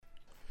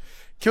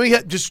Can we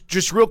get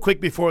just real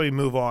quick before we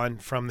move on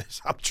from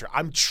this?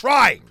 I'm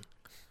trying.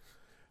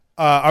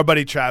 Our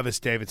buddy Travis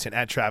Davidson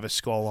at Travis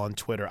Skull on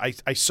Twitter.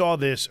 I saw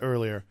this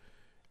earlier,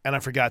 and I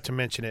forgot to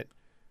mention it.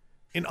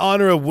 In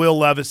honor of Will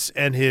Levis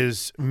and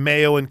his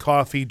mayo and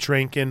coffee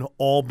drinking,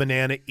 all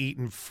banana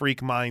eating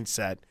freak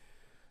mindset,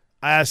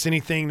 I asked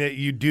anything that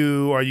you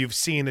do or you've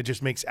seen that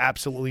just makes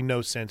absolutely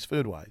no sense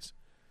food-wise.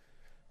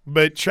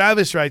 But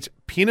Travis writes,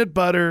 peanut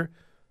butter,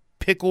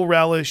 pickle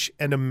relish,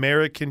 and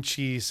American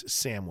cheese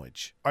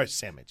sandwich. Or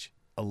sandwich,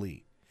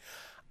 elite.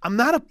 I'm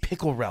not a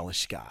pickle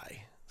relish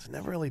guy. It's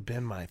never really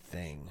been my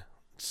thing.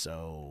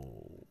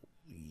 So,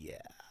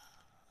 yeah.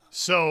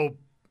 So,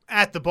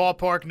 at the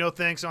ballpark, no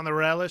thanks on the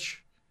relish?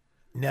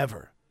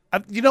 Never.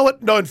 You know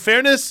what? No, in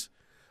fairness,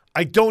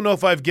 I don't know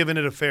if I've given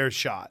it a fair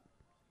shot.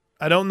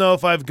 I don't know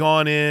if I've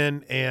gone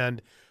in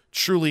and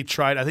truly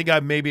tried. I think I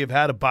maybe have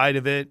had a bite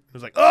of it. It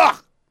was like,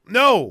 ugh,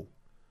 no.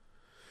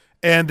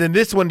 And then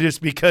this one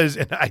just because,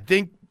 and I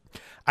think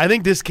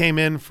this came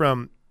in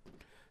from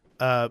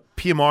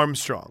PM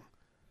Armstrong.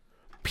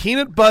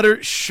 Peanut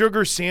butter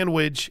sugar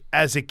sandwich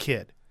as a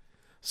kid,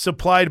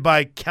 supplied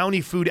by County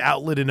Food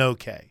Outlet in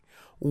OK.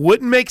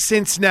 Wouldn't make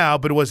sense now,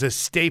 but it was a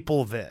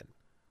staple then.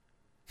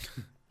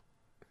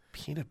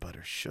 Peanut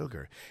butter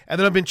sugar. And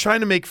then I've been trying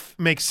to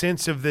make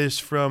sense of this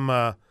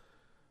from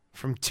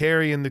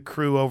Terry and the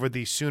crew over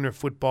the Sooner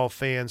Football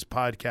Fans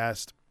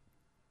podcast.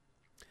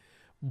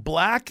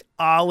 Black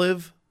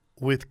olive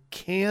with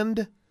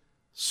canned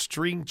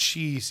string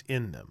cheese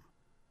in them.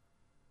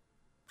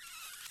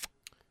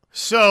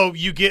 So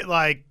you get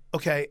like...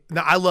 Okay,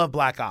 now I love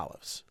black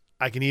olives.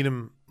 I can eat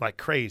them like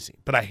crazy,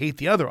 but I hate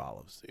the other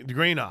olives, the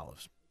green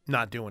olives.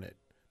 Not doing it.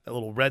 That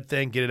little red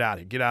thing, get it out of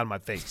here. Get out of my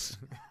face.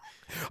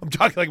 I'm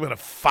talking like I'm going to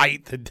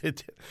fight.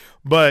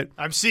 But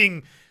I'm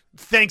seeing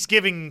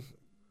Thanksgiving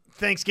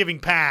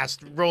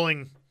past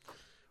rolling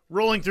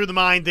through the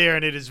mind there,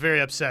 and it is very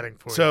upsetting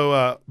for you.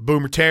 So,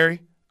 Boomer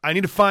Terry, I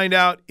need to find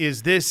out,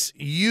 is this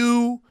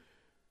you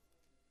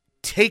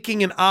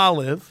taking an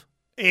olive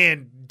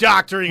and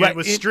doctoring it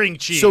with string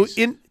cheese? So,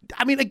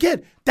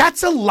 again,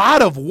 that's a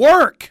lot of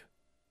work.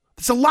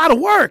 It's a lot of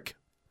work.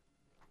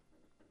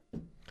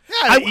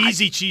 Yeah,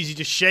 easy cheese. You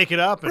just shake it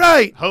up and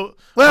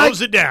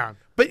hose it down.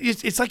 But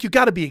it's like you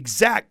got to be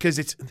exact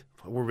because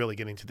we're really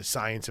getting to the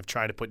science of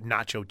trying to put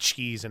nacho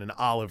cheese in an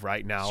olive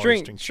right now.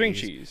 String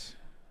cheese.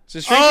 So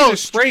string cheese or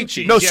spray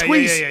cheese? No,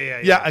 squeeze.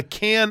 Yeah, a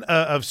can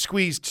of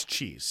squeezed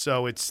cheese.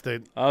 So it's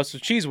the... Oh, so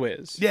Cheese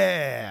Whiz.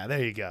 Yeah,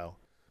 there you go.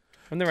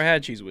 I've never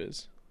had Cheese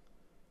Whiz.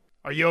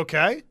 Are you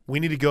okay? We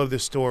need to go to the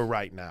store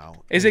right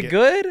now. Is it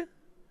good?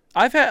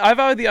 I've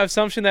had the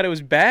assumption that it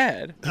was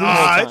bad.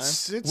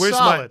 It's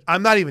solid.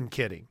 I'm not even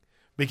kidding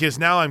because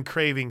now I'm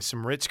craving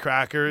some Ritz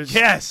crackers.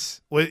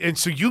 Yes. And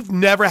so you've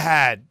never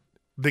had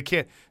the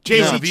can.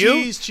 Jason, have you?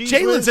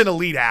 Jalen's an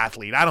elite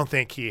athlete. I don't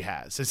think he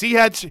has. Has he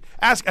had?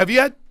 Have you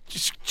had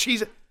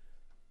cheese?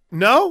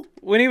 No?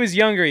 When he was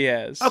younger,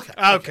 yes. Okay.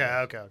 I'm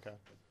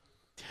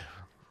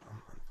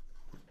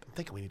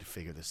thinking we need to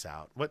figure this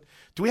out. What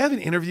do we have an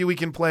interview we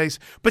can place?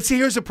 But see,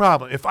 here's the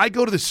problem. If I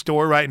go to the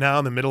store right now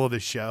in the middle of the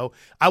show,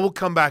 I will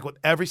come back with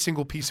every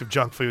single piece of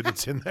junk food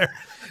that's in there.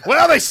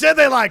 Well, they said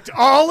they liked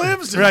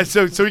olives. Right.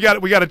 So we got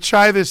to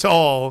try this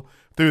all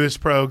through this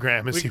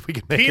program and see if we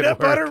can make it work. Peanut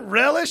butter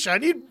relish. I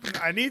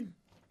need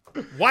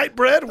white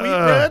bread, wheat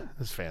bread.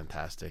 That's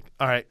fantastic.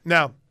 All right.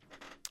 Now,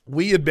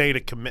 we had made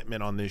a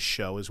commitment on this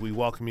show as we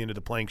welcome you into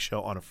the Plank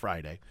Show on a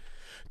Friday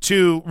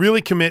to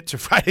really commit to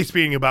Fridays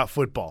being about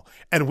football.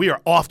 And we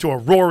are off to a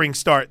roaring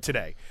start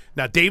today.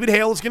 Now, David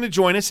Hale is going to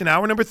join us in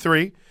hour number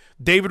 3.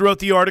 David wrote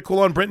the article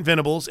on Brent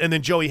Venables, and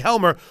then Joey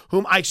Helmer,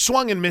 whom I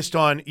swung and missed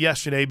on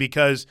yesterday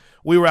because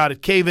we were out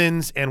at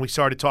Cave-Ins and we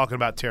started talking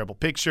about terrible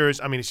pictures.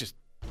 I mean, it's just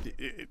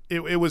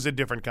it was a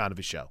different kind of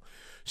a show.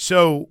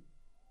 So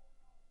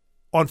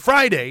on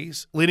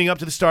Fridays, leading up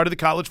to the start of the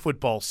college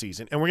football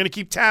season, and we're going to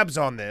keep tabs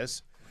on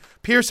this,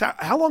 Pierce,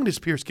 how long does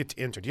Pierce get to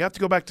enter? Do you have to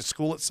go back to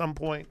school at some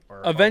point?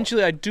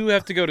 Eventually, I do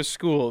have to go to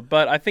school,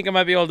 but I think I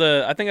might be able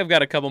to. I think I've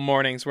got a couple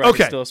mornings where I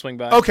can still swing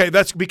by. Okay,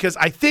 that's because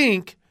I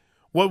think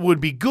what would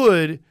be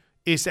good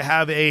is to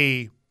have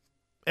a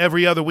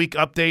every other week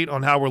update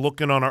on how we're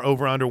looking on our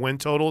over-under win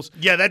totals.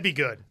 Yeah, that'd be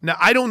good. Now,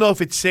 I don't know if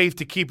it's safe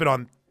to keep it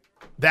on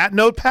that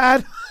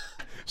notepad,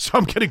 so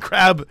I'm going to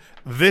grab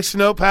this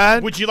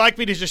notepad. Would you like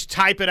me to just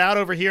type it out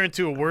over here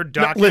into a Word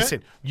document? No,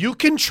 listen, you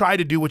can try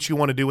to do what you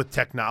want to do with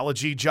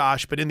technology,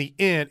 Josh, but in the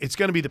end, it's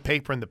going to be the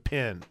paper and the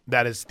pen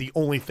that is the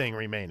only thing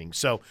remaining.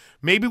 So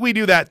maybe we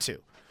do that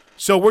too.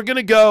 So we're going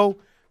to go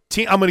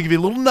I'm going to give you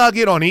a little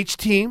nugget on each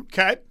team.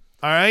 Okay.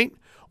 All right?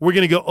 We're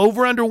going to go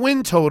over-under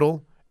win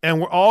total,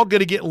 and we're all going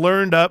to get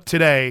learned up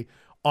today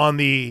on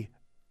the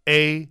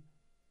ACC.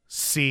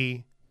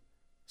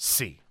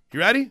 You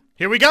ready?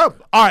 Here we go.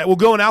 All right, we'll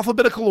go in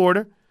alphabetical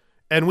order,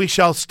 and we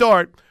shall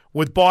start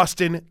with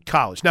Boston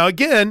College. Now,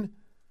 again,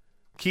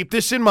 keep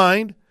this in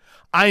mind.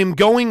 I am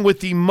going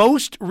with the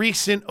most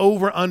recent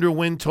over-under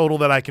win total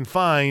that I can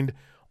find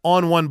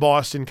on one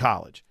Boston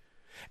College.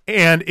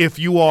 And if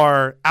you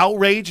are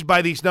outraged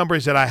by these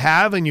numbers that I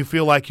have and you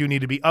feel like you need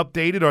to be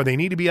updated or they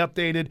need to be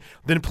updated,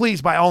 then please,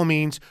 by all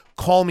means,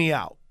 call me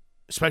out,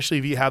 especially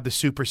if you have the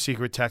super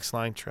secret text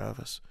line,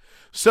 Travis.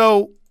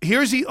 So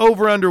here's the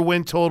over-under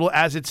win total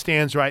as it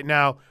stands right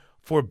now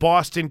for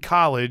Boston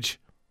College,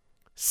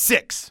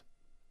 6.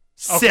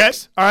 Okay.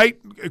 6. All right,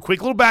 a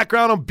quick little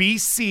background on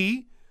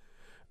BC.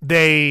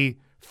 They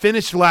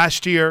finished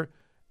last year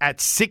at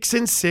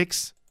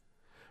 6-6.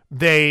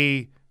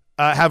 They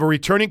have a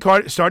returning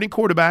starting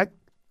quarterback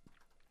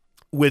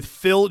with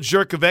Phil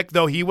Jurkovec,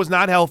 though he was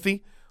not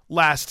healthy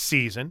last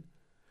season.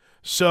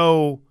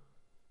 So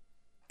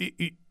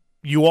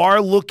you are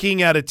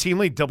looking at a team.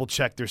 Let me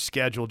double-check their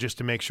schedule just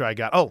to make sure I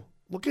got – oh,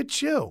 look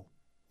at you.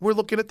 We're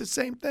looking at the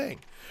same thing.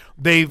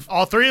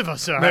 All three of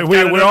us are.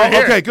 We're all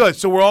okay, good.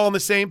 So we're all on the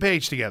same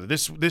page together.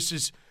 This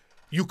is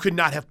 – you could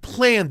not have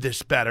planned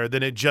this better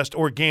than it just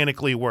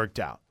organically worked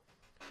out.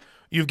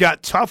 You've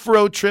got tough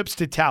road trips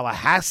to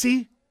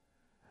Tallahassee,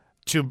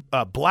 to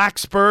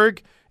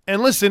Blacksburg,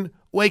 and listen,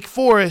 Wake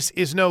Forest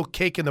is no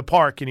cake in the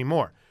park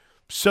anymore.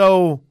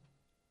 So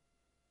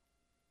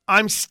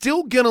I'm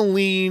still going to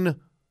lean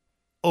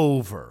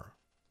over,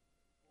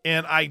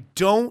 and I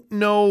don't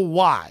know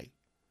why,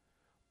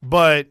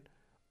 but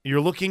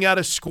you're looking at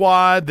a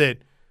squad that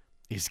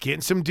is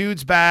getting some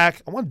dudes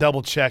back. I want to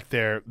double-check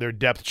their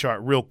depth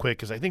chart real quick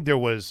because I think there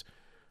was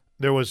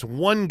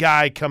one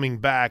guy coming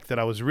back that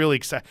I was really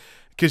excited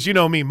because you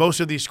know me, most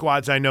of these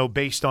squads I know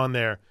based on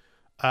their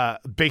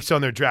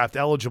draft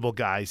eligible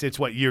guys. It's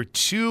what, year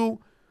 2?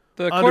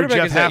 The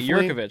quarterback is that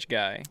Jurkovec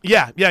guy.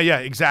 Yeah,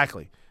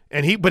 exactly.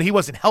 And he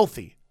wasn't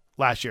healthy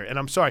last year. And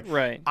I'm sorry,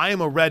 right? I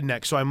am a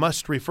redneck, so I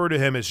must refer to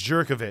him as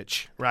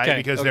Jurkovec, right? Okay,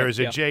 because there is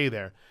a J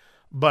there.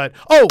 But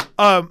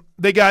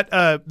they got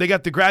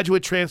the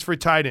graduate transfer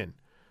tight end,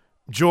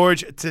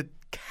 George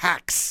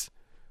Takacs,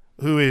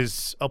 who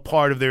is a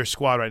part of their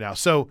squad right now.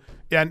 So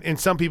and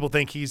some people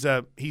think he's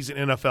an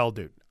NFL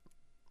dude.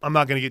 I'm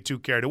not going to get too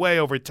carried away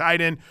over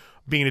tight end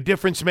being a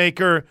difference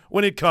maker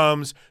when it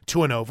comes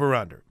to an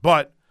over-under.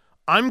 But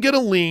I'm going to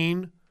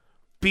lean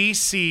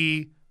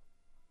BC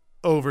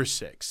over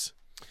 6.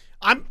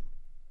 I'm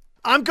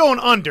going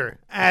under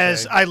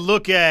as I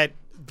look at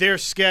their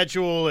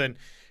schedule and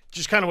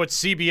just kind of what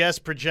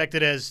CBS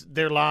projected as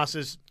their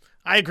losses.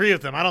 I agree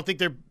with them. I don't think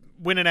they're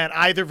winning at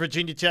either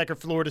Virginia Tech or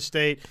Florida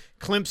State.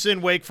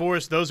 Clemson, Wake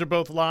Forest, those are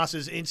both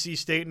losses. NC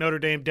State, Notre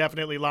Dame,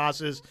 definitely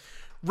losses.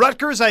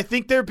 Rutgers, I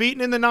think they're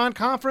beaten in the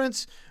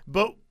non-conference,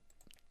 but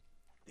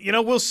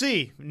we'll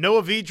see.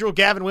 Noah Vedral,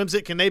 Gavin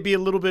Wimsatt, can they be a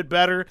little bit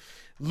better?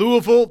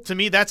 Louisville, to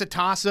me, that's a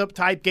toss-up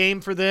type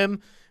game for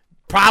them.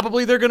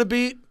 Probably they're going to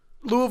beat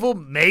Louisville,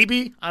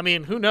 maybe. I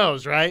mean, who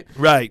knows, right?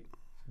 Right.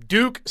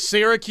 Duke,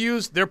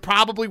 Syracuse, they're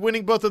probably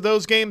winning both of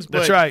those games. But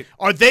that's right.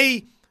 Are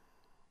they,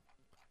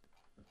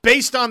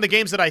 based on the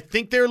games that I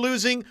think they're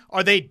losing,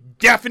 are they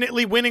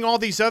definitely winning all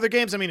these other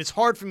games? I mean, it's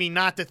hard for me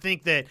not to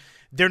think that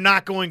they're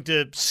not going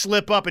to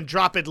slip up and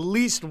drop at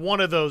least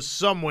one of those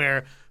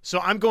somewhere. So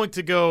I'm going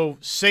to go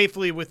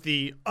safely with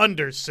the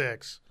under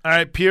 6. All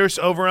right, Pierce,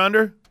 over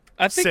under?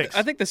 I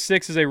think the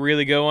 6 is a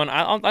really good one.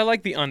 I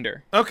like the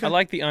under. Okay. I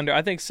like the under.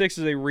 I think 6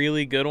 is a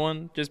really good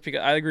one just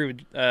because I agree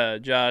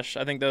with Josh.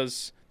 I think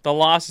the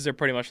losses are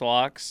pretty much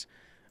locks.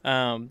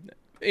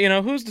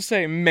 Who's to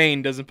say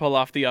Maine doesn't pull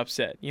off the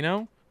upset,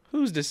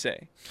 Who's to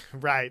say?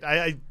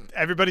 Right.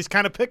 Everybody's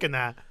kind of picking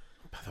that.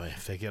 By the way,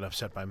 if they get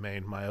upset by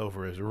Maine, my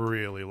over is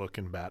really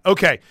looking bad.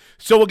 Okay,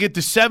 so we'll get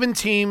to 7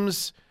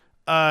 teams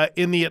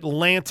in the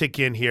Atlantic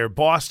in here.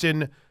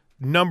 Boston,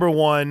 number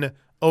 1,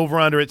 over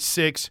under at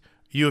 6.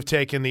 You have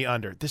taken the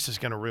under. This is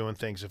going to ruin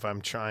things if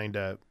I'm trying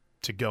to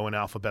go in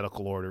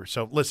alphabetical order.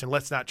 So, listen,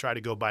 let's not try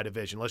to go by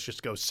division. Let's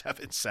just go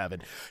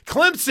 7-7.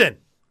 Clemson,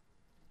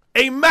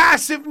 a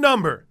massive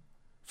number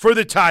for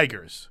the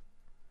Tigers.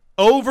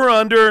 Over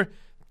under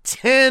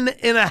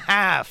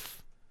 10.5.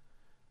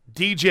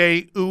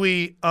 DJ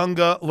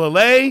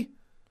Uiagalelei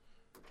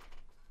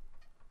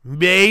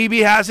maybe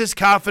has his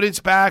confidence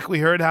back. We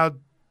heard how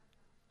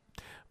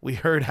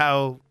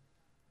Dabo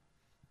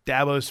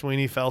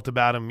Swinney felt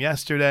about him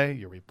yesterday.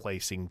 You're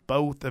replacing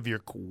both of your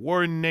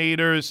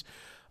coordinators.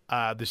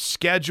 The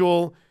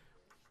schedule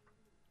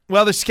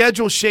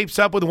shapes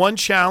up with one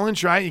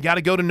challenge, right? You got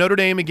to go to Notre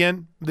Dame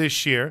again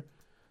this year.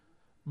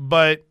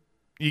 But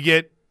you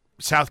get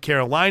South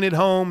Carolina at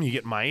home. You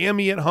get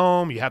Miami at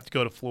home. You have to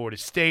go to Florida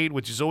State,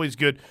 which is always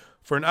good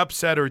for an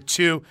upset or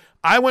two.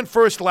 I went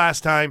first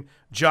last time.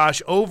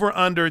 Josh, over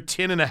under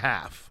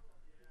 10.5.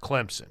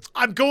 Clemson.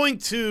 I'm going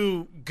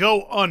to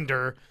go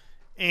under,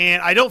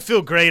 and I don't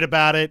feel great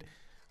about it.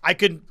 I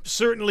could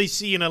certainly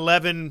see an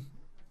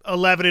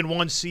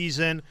 11-1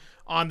 season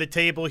on the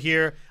table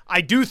here.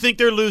 I do think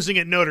they're losing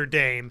at Notre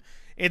Dame.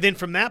 And then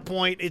from that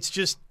point, it's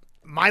just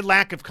my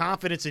lack of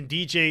confidence in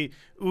DJ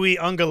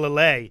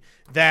Uiagalelei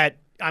that,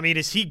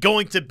 is he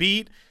going to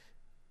beat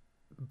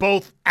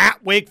both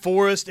at Wake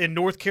Forest and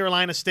North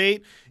Carolina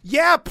State?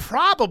 Yeah,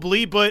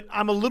 probably, but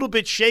I'm a little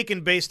bit shaken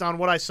based on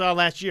what I saw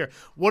last year.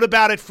 What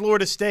about at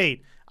Florida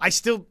State? I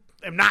still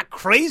am not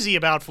crazy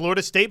about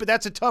Florida State, but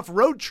that's a tough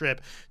road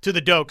trip to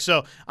the Doak.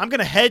 So I'm going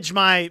to hedge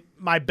my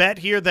bet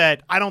here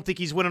that I don't think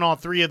he's winning all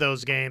 3 of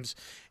those games.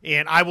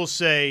 And I will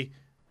say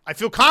I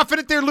feel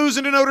confident they're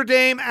losing to Notre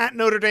Dame at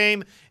Notre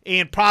Dame,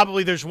 and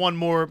probably there's one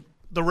more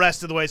the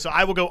rest of the way. So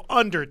I will go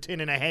under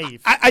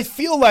 10.5. I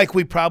feel like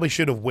we probably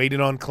should have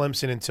waited on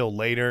Clemson until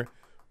later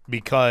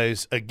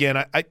because,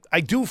 again,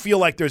 I do feel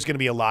like there's going to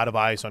be a lot of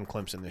eyes on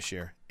Clemson this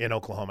year in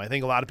Oklahoma. I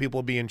think a lot of people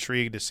will be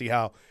intrigued to see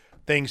how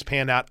things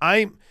pan out.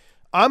 I'm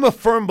a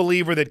firm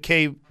believer that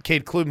Cade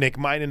Klubnik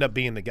might end up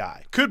being the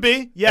guy. Could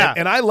be, yeah.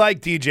 And I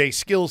like DJ's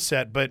skill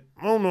set, but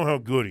I don't know how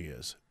good he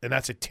is, and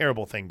that's a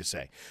terrible thing to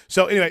say.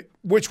 So, anyway,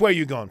 which way are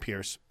you going,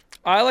 Pierce?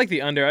 I like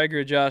the under. I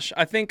agree with Josh.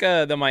 I think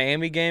the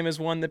Miami game is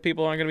one that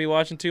people aren't going to be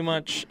watching too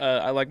much.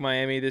 I like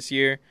Miami this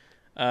year.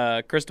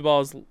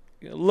 Cristobal is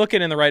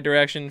looking in the right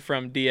direction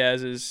from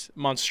Diaz's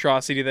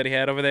monstrosity that he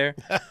had over there.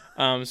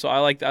 So I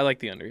like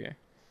the under here.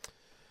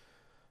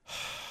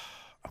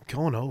 I'm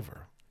going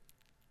over.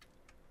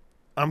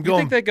 You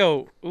think they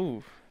go,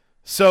 ooh.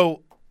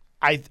 So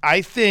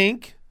I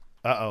think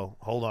 –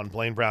 hold on.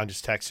 Blaine Brown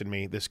just texted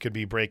me. This could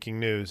be breaking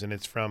news, and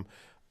it's from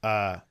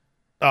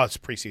it's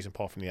preseason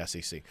poll from the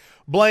SEC.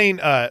 Blaine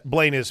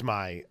is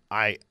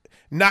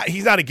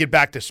he's not a get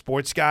back to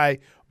sports guy,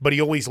 but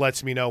he always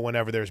lets me know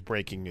whenever there's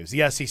breaking news.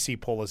 The SEC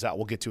poll is out.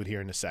 We'll get to it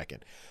here in a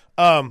second.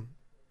 I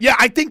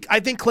think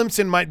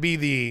Clemson might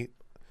be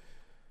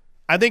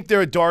I think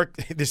they're a dark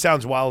 – this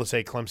sounds wild to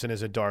say Clemson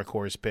is a dark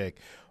horse pick,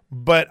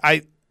 but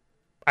I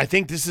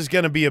think this is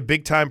going to be a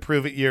big-time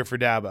prove-it year for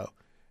Dabo,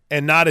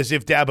 and not as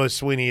if Dabo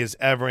Swinney is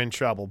ever in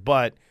trouble,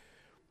 but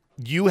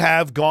you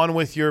have gone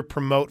with your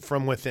promote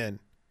from within,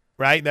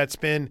 right? That's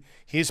been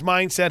 – his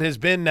mindset has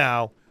been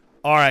now,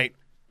 all right,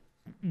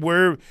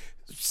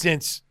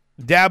 since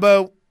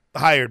Dabo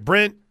hired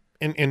Brent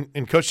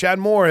and Coach Chad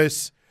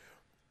Morris,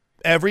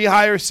 every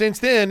hire since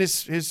then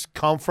has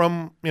come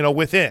from,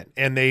 within,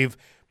 and they've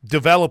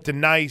developed a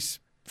nice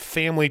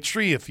family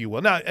tree, if you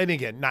will. Now, and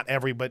again, not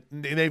every, but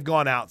they've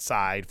gone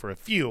outside for a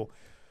few.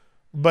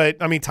 But,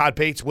 I mean, Todd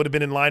Bates would have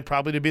been in line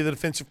probably to be the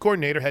defensive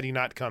coordinator had he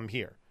not come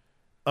here.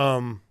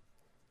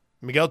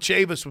 Miguel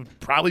Chavis would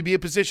probably be a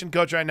position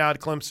coach right now at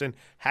Clemson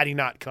had he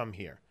not come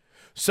here.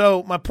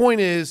 So my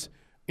point is,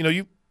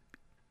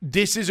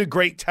 this is a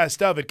great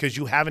test of it because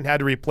you haven't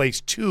had to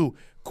replace 2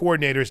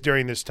 coordinators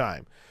during this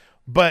time.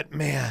 But,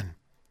 man,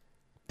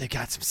 they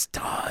got some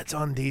studs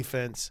on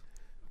defense.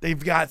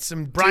 They've got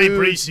some Brian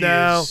dudes Bresee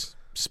now. is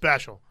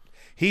special.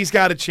 He's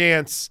got a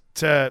chance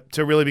to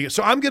really be.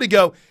 So I'm going to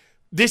go.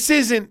 This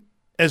isn't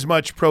as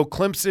much pro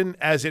Clemson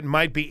as it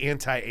might be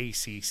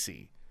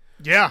anti-ACC.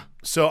 Yeah.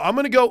 So I'm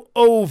going to go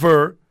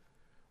over,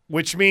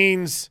 which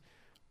means,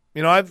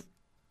 I've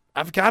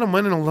got them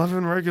winning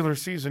 11 regular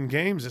season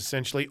games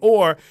essentially,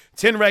 or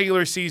 10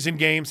 regular season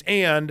games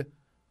and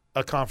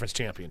a conference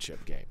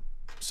championship game.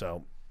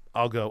 So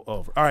I'll go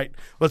over. All right,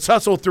 let's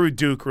hustle through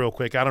Duke real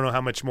quick. I don't know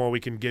how much more we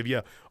can give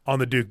you on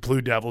the Duke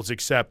Blue Devils,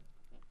 except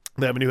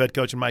they have a new head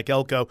coach in Mike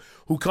Elko,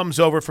 who comes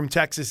over from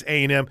Texas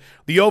A&M.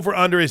 The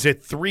over-under is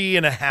at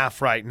 3.5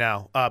 right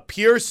now.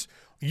 Pierce,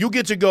 you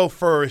get to go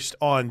first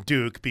on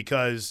Duke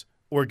because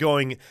we're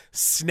going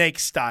snake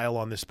style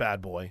on this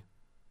bad boy.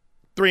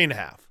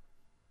 3.5.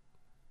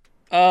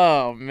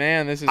 Oh,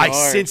 man, this is hard. I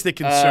sense the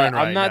concern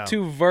right now. I'm not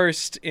too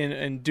versed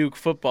in Duke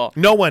football.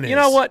 No one is. You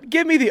know what?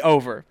 Give me the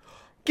over.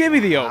 Give me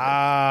the over.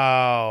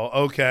 Wow.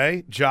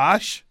 Okay.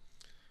 Josh?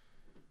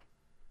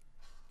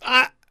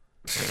 I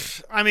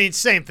mean,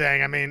 same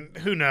thing. I mean,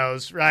 who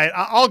knows, right?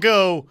 I'll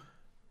go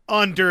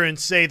under and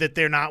say that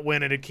they're not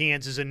winning at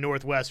Kansas and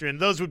Northwestern.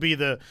 Those would be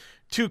the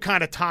 2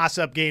 kind of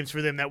toss-up games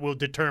for them that will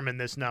determine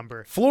this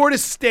number. Florida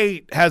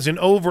State has an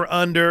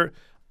over-under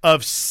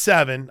of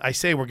 7. I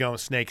say we're going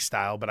snake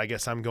style, but I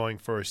guess I'm going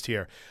first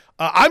here.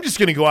 I'm just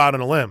going to go out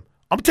on a limb.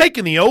 I'm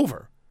taking the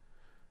over.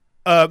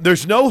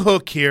 There's no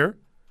hook here.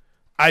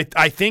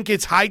 I think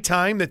it's high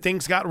time that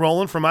things got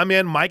rolling for my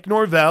man Mike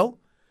Norvell.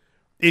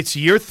 It's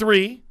year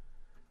 3.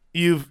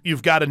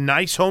 You've got a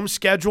nice home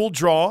schedule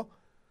draw,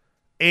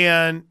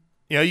 and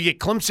you get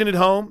Clemson at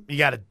home. You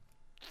got a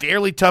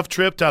fairly tough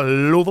trip to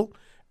Louisville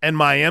and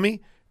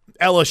Miami.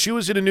 LSU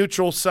is at a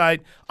neutral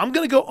site. I'm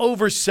going to go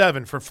over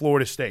 7 for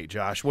Florida State.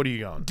 Josh, what are you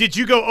going? Did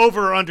you go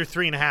over or under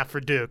 3.5 for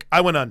Duke?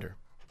 I went under.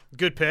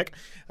 Good pick.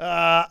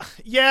 I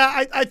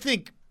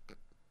think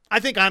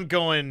I'm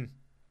going.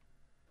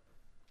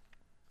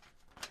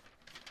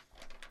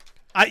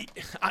 I'm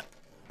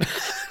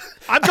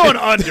going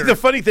under. The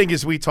funny thing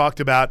is we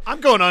talked about –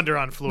 I'm going under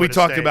on Florida State.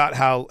 We talked State. about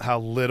how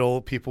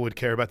little people would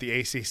care about the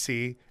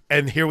ACC,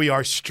 and here we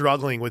are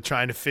struggling with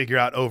trying to figure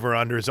out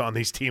over-unders on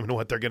these teams and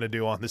what they're going to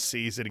do on the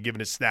season and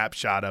giving a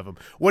snapshot of them.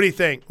 What do you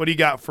think? What do you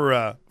got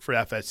for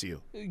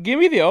FSU? Give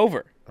me the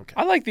over. Okay.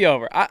 I like the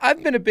over.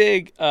 I've been a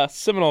big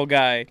Seminole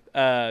guy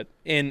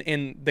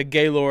in the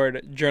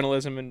Gaylord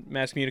journalism and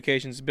mass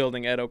communications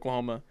building at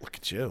Oklahoma. Look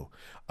at you.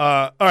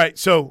 All right,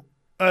 so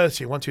Let's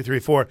see, 1, 2, 3,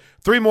 4.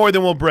 3 more,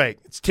 then we'll break.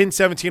 It's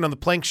 10:17 on the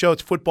Plank Show.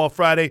 It's Football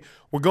Friday.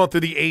 We're going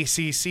through the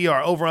ACC,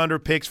 our over-under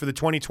picks for the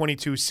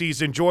 2022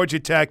 season. Georgia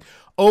Tech,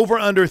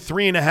 over-under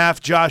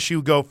 3.5. Josh,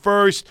 you go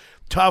first.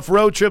 Tough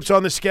road trips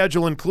on the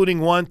schedule,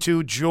 including one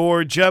to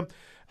Georgia.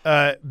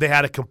 They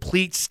had a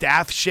complete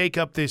staff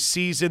shakeup this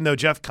season, though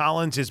Jeff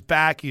Collins is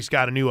back. He's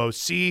got a new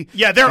OC.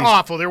 Yeah, they're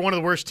awful. They're one of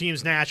the worst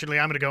teams nationally.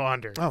 I'm going to go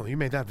under. Oh, you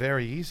made that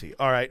very easy.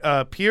 All right,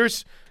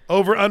 Pierce,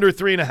 over under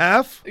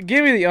 3.5.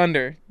 Give me the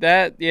under.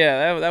 That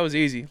was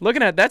easy.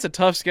 Looking at that's a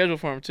tough schedule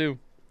for him too.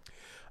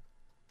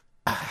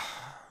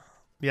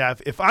 Yeah,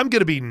 if I'm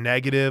going to be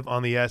negative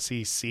on the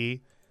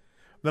SEC,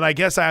 then I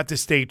guess I have to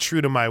stay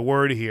true to my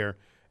word here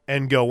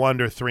and go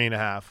under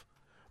 3.5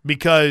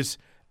 because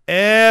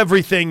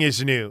everything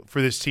is new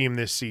for this team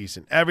this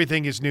season.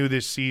 Everything is new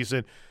this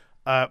season.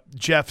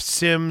 Jeff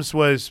Sims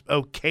was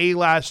okay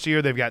last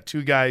year. They've got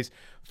 2 guys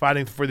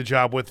fighting for the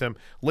job with him.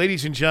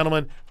 Ladies and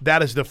gentlemen,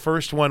 that is the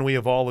first one we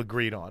have all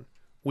agreed on.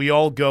 We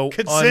all go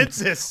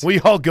consensus. We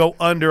all go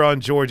under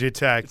on Georgia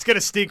Tech. It's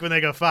gonna stink when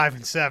they go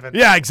 5-7.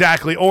 Yeah,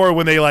 exactly. Or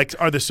when they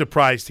are the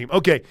surprise team.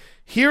 Okay,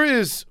 here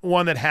is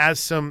one that has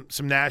some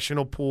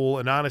national pool,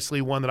 and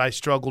honestly, one that I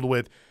struggled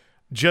with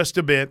just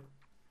a bit.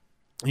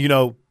 You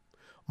know,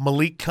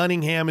 Malik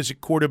Cunningham is a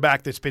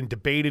quarterback that's been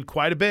debated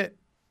quite a bit.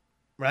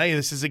 Right?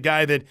 This is a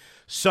guy that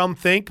some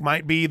think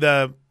might be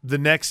the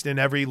next in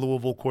every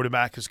Louisville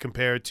quarterback is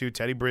compared to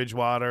Teddy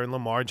Bridgewater and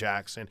Lamar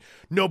Jackson.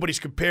 Nobody's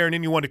comparing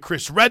anyone to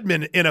Chris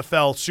Redmond,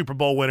 NFL Super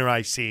Bowl winner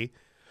I see.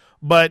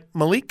 But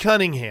Malik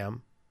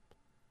Cunningham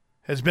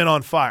has been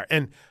on fire.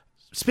 And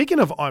speaking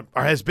of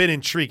has been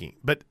intriguing,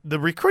 but the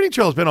recruiting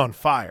trail has been on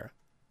fire.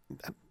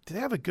 Do they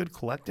have a good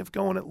collective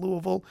going at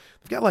Louisville?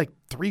 They've got like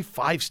 3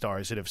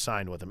 5-stars that have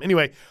signed with them.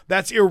 Anyway,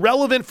 that's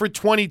irrelevant for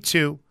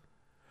 22.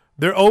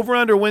 Their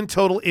over-under win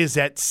total is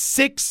at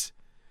 6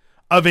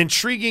 of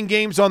intriguing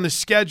games on the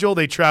schedule.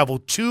 They travel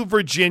to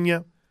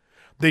Virginia.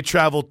 They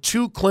travel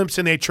to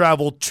Clemson. They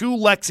travel to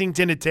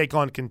Lexington to take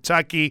on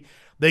Kentucky.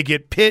 They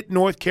get Pitt,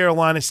 North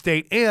Carolina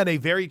State, and a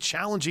very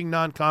challenging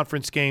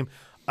non-conference game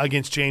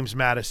against James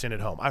Madison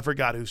at home. I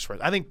forgot who's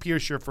first. I think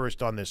Pierce, you're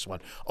first on this one.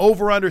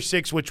 Over-under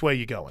 6, which way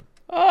you going?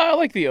 I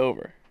like the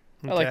over.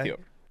 Okay. I like the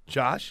over.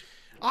 Josh?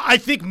 I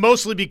think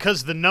mostly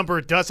because the number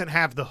doesn't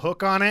have the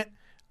hook on it.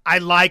 I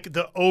like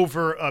the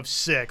over of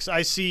 6.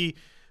 I see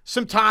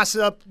some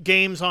toss-up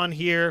games on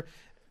here.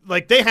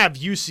 Like they have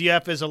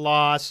UCF as a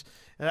loss.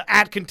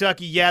 At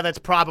Kentucky, yeah, that's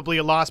probably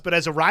a loss. But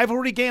as a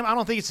rivalry game, I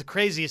don't think it's the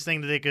craziest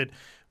thing that they could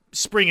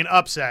spring an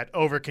upset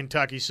over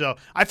Kentucky. So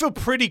I feel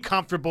pretty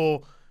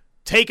comfortable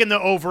taking the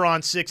over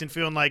on 6 and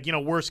feeling like,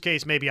 worst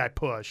case, maybe I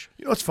push.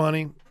 You know what's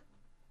funny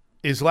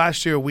is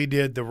last year we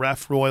did the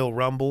Ref Royal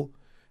Rumble.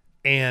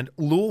 And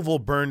Louisville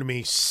burned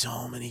me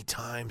so many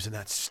times in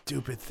that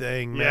stupid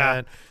thing,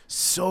 man. Yeah.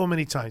 So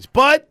many times.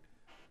 But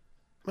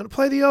I'm going to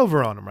play the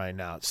over on them right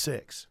now at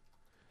 6.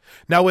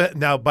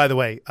 Now, by the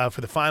way,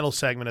 for the final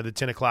segment of the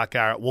 10 o'clock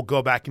hour, we'll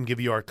go back and give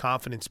you our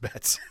confidence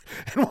bets,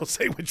 and we'll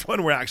say which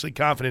one we're actually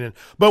confident in.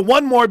 But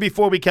one more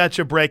before we catch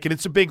a break, and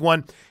it's a big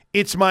one.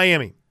 It's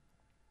Miami.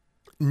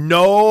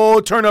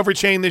 No turnover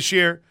chain this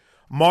year.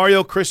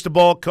 Mario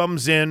Cristobal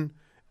comes in,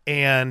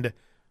 and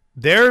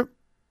they're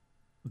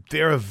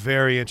a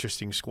very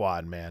interesting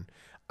squad, man.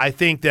 I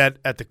think that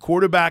at the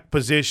quarterback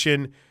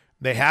position,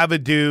 they have a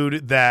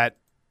dude that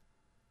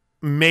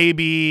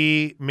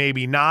maybe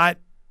not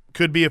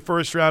could be a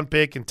first-round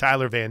pick in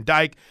Tyler Van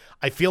Dyke.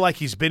 I feel like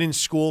he's been in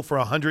school for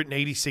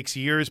 186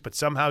 years, but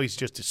somehow he's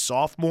just a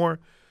sophomore.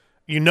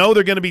 You know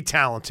they're going to be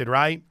talented,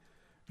 right?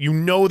 You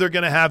know they're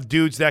going to have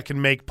dudes that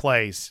can make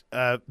plays.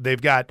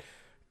 They've got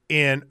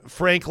in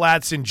Frank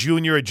Ladson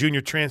Jr., a junior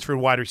transfer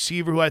wide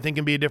receiver who I think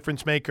can be a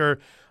difference maker.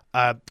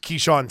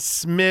 Keyshawn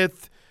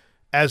Smith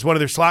as one of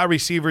their slot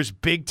receivers,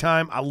 big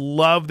time. I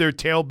love their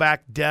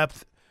tailback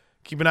depth.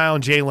 Keep an eye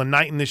on Jalen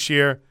Knighton this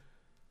year.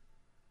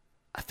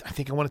 I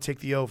think I want to take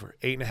the over,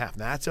 8.5.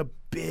 Now, that's a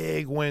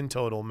big win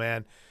total,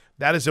 man.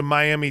 That is a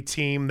Miami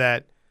team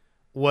that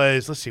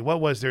was, let's see, what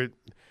was their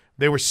 –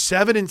 they were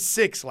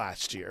 7-6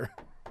 last year.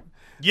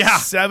 Yeah.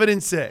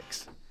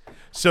 7-6.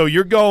 So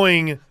you're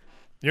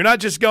not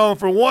just going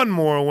for one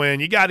more win.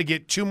 You got to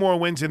get 2 more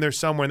wins in there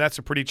somewhere, and that's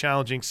a pretty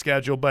challenging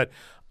schedule. But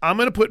I'm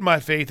going to put my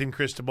faith in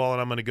Cristobal,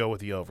 and I'm going to go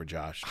with the over,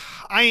 Josh.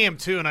 I am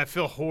too, and I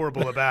feel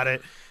horrible about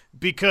it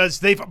because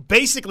they've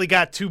basically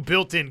got 2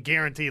 built-in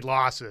guaranteed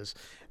losses.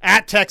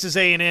 At Texas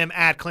A&M,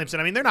 at Clemson.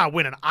 I mean, they're not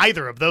winning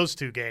either of those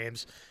 2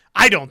 games,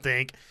 I don't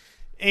think.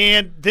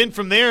 And then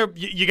from there,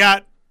 you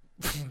got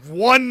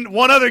one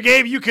other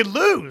game you could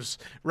lose,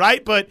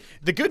 right? But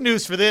the good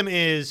news for them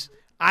is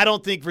I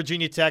don't think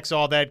Virginia Tech's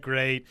all that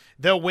great.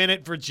 They'll win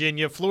at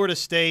Virginia. Florida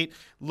State,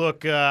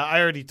 look, I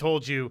already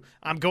told you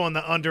I'm going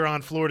the under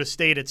on Florida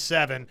State at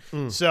 7.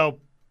 So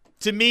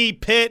to me,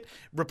 Pitt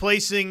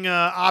replacing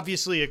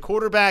obviously a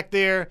quarterback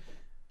there,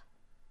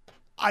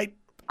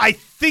 I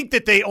think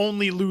that they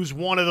only lose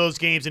one of those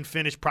games and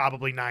finish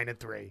probably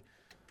 9-3.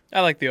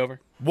 I like the over.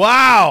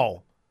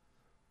 Wow.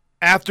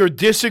 After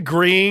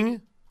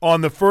disagreeing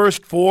on the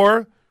first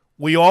 4,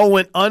 We all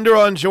went under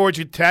on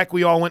Georgia Tech.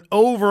 We all went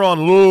over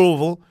on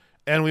Louisville.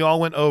 And we all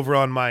went over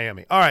on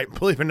Miami. All right,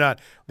 believe it or not,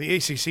 the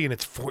ACC and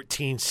its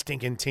 14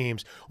 stinking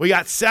teams. We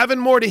got 7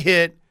 more to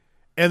hit,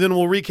 and then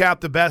we'll recap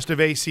the best of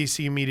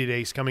ACC Media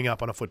Days coming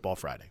up on a Football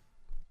Friday.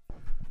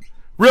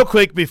 Real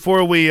quick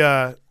before we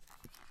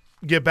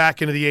get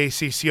back into the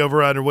ACC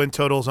over-under win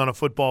totals on a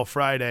Football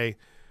Friday,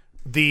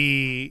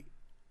 the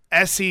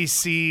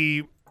SEC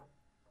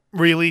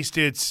released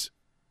its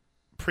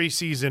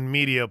preseason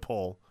media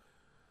poll.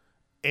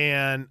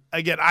 And,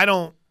 again, I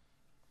don't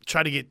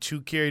try to get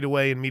too carried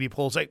away in media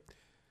polls. I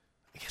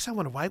guess I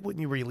wonder, why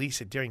wouldn't you release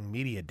it during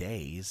media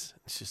days?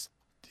 It's just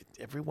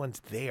everyone's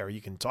there. You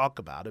can talk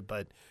about it,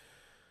 but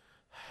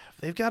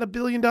they've got $1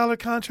 billion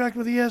contract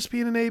with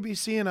ESPN and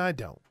ABC, and I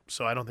don't.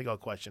 So I don't think I'll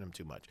question them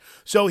too much.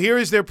 So here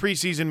is their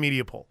preseason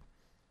media poll.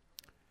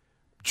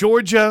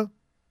 Georgia,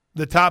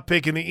 the top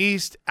pick in the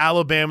East.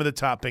 Alabama, the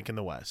top pick in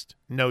the West.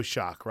 No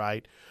shock,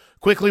 right?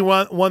 Quickly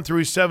 1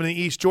 through 7 in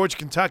the East. Georgia,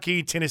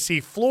 Kentucky, Tennessee,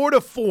 Florida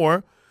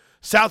 4.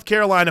 South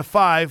Carolina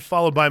 5,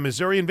 followed by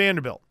Missouri and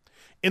Vanderbilt.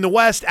 In the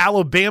West,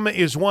 Alabama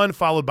is 1,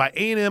 followed by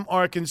A&M,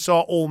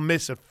 Arkansas, Ole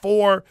Miss at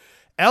 4,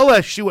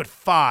 LSU at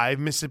 5,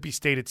 Mississippi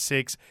State at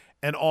 6,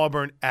 and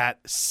Auburn at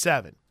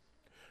 7.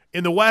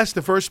 In the West,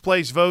 the first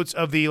place votes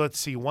of the,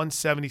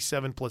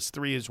 177 plus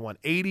 3 is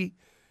 180.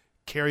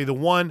 Carry the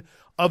 1.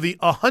 Of the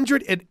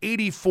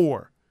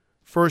 184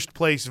 first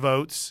place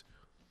votes,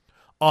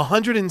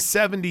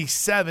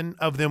 177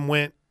 of them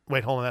went,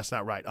 wait, hold on, that's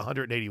not right,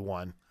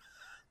 181.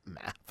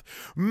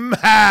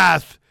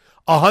 Math.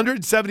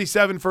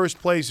 177 first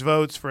place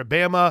votes for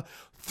Bama,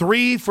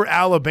 3 for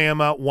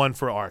Alabama, 1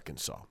 for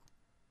Arkansas.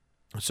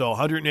 So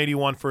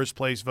 181 first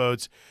place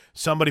votes.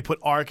 Somebody put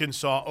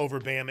Arkansas over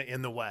Bama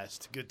in the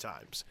West. Good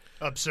times.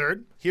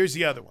 Absurd. Here's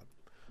the other one.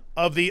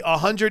 Of the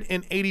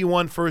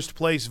 181 first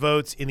place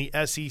votes in the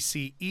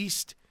SEC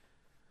East,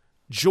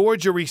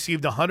 Georgia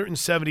received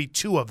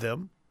 172 of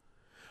them.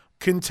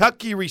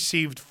 Kentucky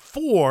received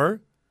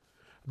 4.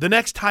 The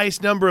next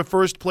highest number of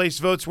first-place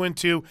votes went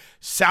to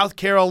South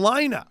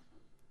Carolina,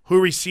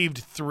 who received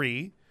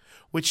 3,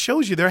 which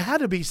shows you there had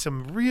to be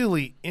some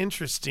really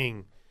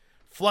interesting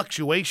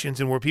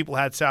fluctuations in where people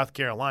had South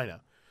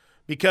Carolina.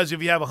 Because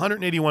if you have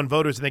 181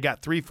 voters and they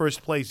got 3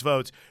 first-place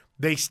votes,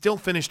 they still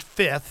finished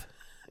 5th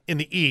in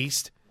the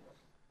East.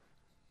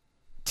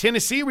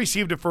 Tennessee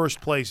received a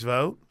first-place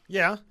vote.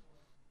 Yeah.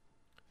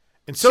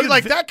 And so I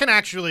can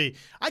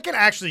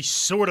actually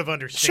sort of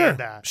understand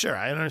that. Sure,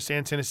 I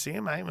understand Tennessee.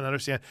 I even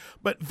understand.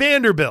 But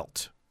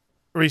Vanderbilt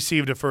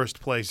received a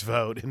first-place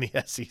vote in the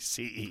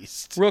SEC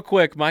East. Real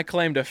quick, my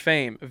claim to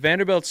fame.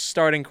 Vanderbilt's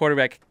starting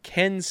quarterback,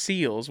 Ken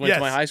Seals, went to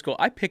my high school.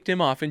 I picked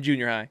him off in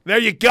junior high. There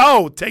you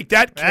go. Take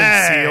that,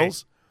 Ken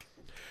Seals.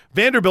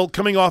 Vanderbilt,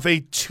 coming off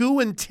a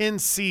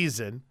 2-10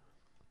 season,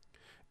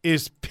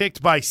 is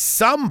picked by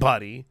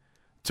somebody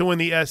to win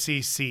the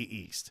SEC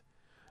East.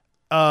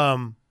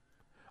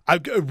 A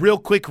real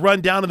quick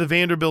rundown of the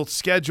Vanderbilt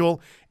schedule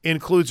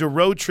includes a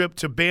road trip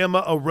to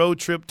Bama, a road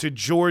trip to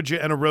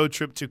Georgia, and a road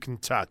trip to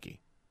Kentucky.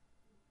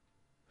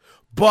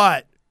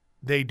 But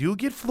they do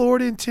get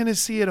Florida and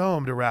Tennessee at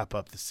home to wrap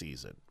up the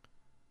season.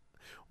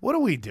 What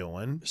are we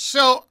doing?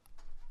 So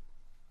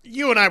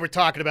you and I were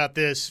talking about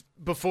this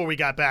before we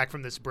got back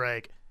from this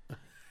break.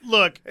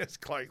 Look. It's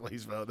Clark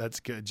Lee's vote. That's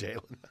good,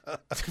 Jalen.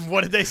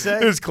 What did they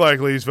say? It was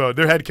Clark Lee's vote.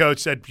 Their head coach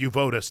said, you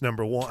vote us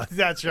number 1.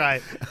 That's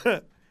right.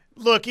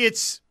 Look,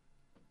 it's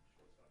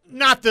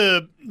not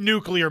the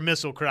nuclear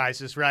missile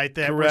crisis, right,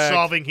 that Correct. we're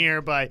solving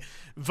here by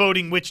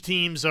voting which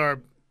teams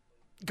are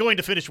going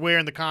to finish where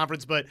in the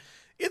conference, but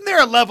isn't there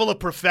a level of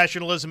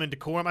professionalism and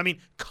decorum? I mean,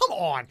 come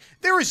on.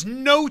 There is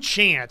no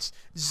chance,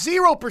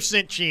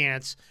 0%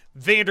 chance,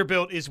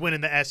 Vanderbilt is winning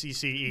the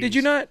SEC East. Did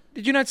you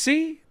not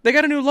see? They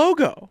got a new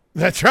logo.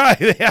 That's right.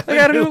 They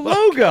got a new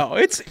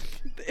logo.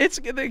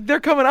 They're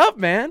coming up,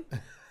 man.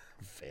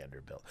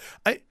 Vanderbilt.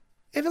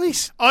 At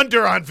least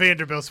under on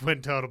Vanderbilt's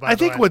win total, by I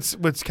the way. think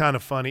what's kind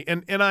of funny,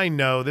 and I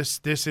know this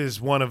is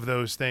one of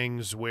those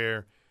things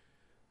where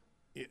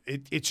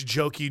it's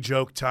jokey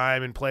joke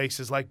time, and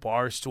places like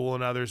Barstool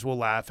and others will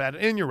laugh at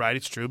it. And you're right,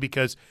 it's true,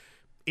 because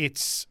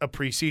it's a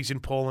preseason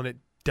poll and it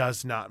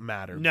does not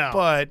matter. No.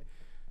 But,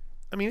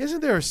 I mean, isn't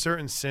there a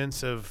certain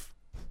sense of,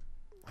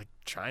 like,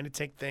 trying to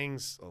take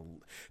things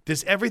 –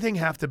 does everything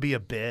have to be a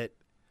bit?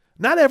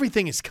 Not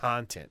everything is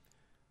content.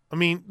 I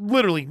mean,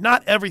 literally,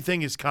 not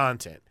everything is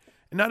content.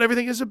 And not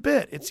everything is a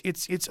bit.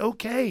 It's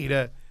okay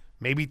to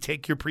maybe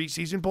take your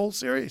preseason poll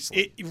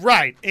seriously.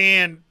 Right.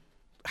 And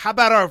how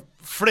about our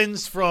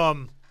friends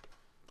from,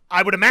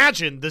 I would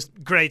imagine, this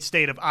great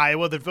state of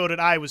Iowa that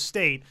voted Iowa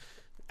State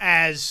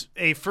as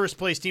a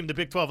first-place team in the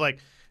Big 12? Like,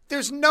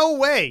 there's no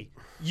way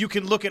you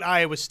can look at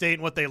Iowa State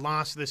and what they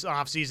lost this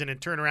offseason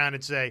and turn around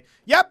and say,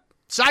 yep,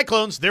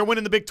 Cyclones, they're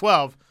winning the Big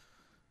 12.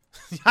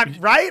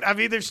 Right? I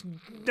mean, there's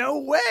no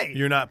way.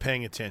 You're not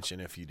paying attention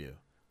if you do.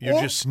 You're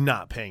just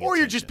not paying attention. Or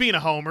you're just being a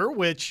homer,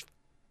 which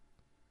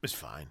is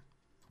fine.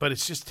 But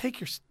it's just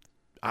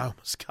I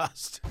almost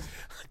cussed.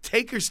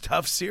 Take your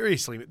stuff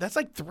seriously. That's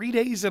like 3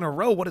 days in a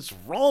row. What is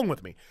wrong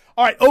with me?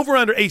 All right, over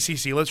under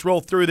ACC. Let's roll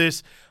through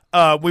this.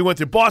 We went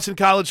through Boston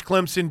College,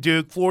 Clemson,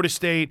 Duke, Florida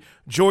State,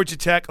 Georgia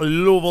Tech,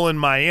 Louisville, and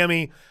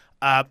Miami.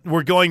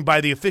 We're going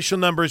by the official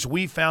numbers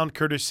we found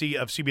courtesy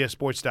of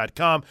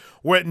CBSSports.com.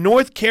 We're at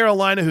North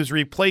Carolina, who's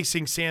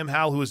replacing Sam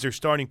Howell, who is their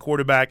starting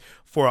quarterback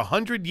for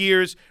 100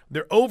 years.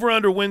 Their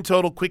over-under win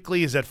total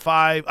quickly is at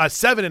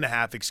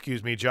 7.5,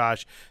 excuse me,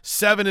 Josh.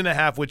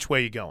 7.5. Which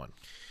way you going?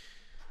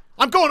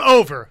 I'm going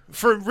over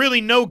for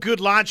really no good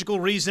logical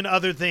reason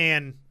other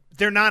than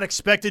they're not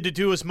expected to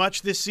do as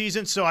much this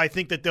season, so I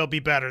think that they'll be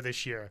better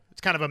this year.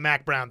 It's kind of a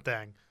Mac Brown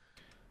thing.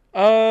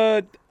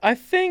 I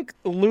think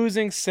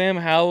losing Sam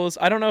Howell,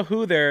 I don't know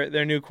who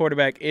their new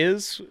quarterback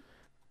is.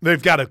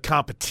 They've got a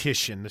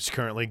competition that's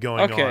currently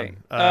going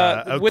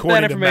on. With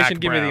that information,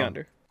 give me the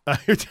under.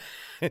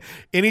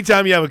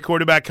 Anytime you have a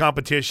quarterback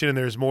competition and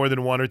there's more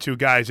than one or two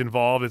guys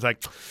involved, it's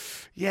like,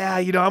 yeah,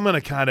 I'm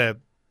going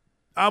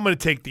to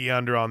take the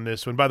under on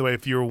this one. By the way,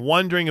 if you're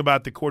wondering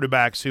about the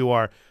quarterbacks who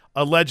are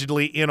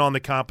allegedly in on the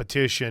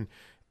competition,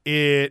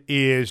 it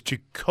is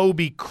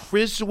Jacoby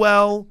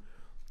Criswell,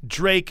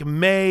 Drake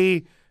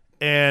May,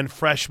 and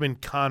freshman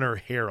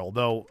Connor Harrell,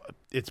 though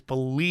it's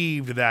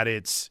believed that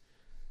it's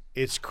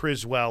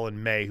Criswell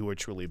and May who are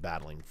truly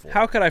battling for.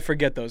 How could I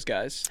forget those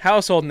guys?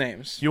 Household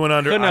names. You went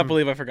under. Could not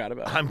believe I forgot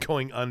about it. I'm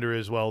going under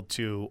as well,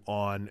 too,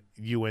 on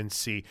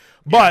UNC.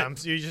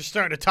 But you're just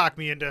starting to talk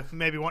me into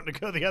maybe wanting to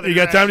go the other you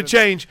direction. got time to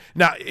change.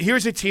 Now,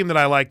 here's a team that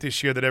I like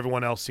this year that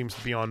everyone else seems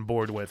to be on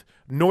board with.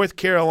 North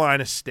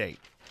Carolina State.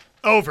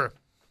 Over.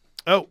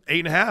 Oh,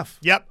 8.5.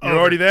 Yep. You're over.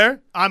 already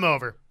there? I'm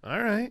over.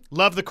 All right.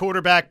 Love the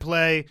quarterback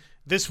play.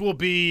 This will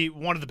be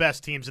one of the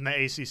best teams in the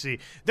ACC.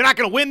 They're not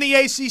going to win the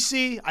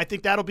ACC. I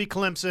think that'll be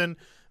Clemson,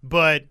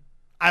 but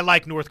I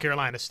like North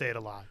Carolina State a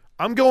lot.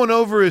 I'm going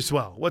over as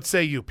well. What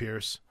say you,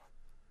 Pierce?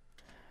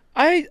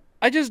 I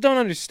just don't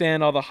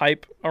understand all the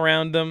hype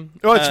around them.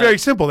 Oh, it's very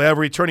simple. They have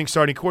a returning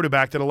starting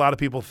quarterback that a lot of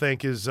people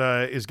think is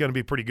going to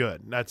be pretty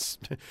good.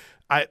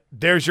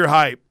 There's your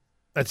hype.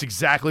 That's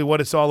exactly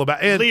what it's all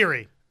about. And,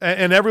 Leary.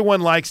 And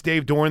everyone likes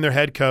Dave Doeren, their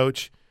head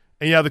coach.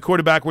 And, yeah, the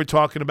quarterback we're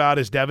talking about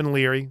is Devin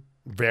Leary.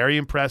 Very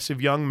impressive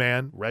young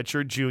man,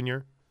 redshirt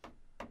junior.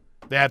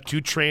 They have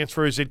 2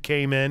 transfers that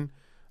came in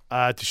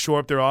to shore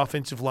up their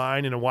offensive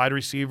line and a wide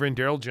receiver in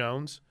Darryl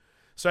Jones.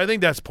 So I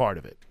think that's part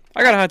of it.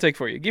 I got a hot take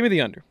for you. Give me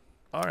the under.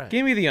 All right.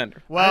 Give me the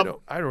under.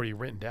 Well, I'd already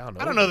written down.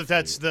 I don't know that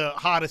that's the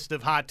hottest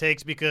of hot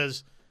takes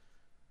because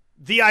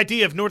the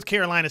idea of North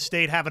Carolina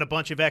State having a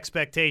bunch of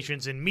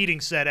expectations and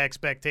meeting said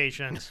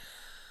expectations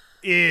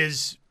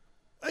is,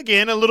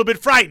 again, a little bit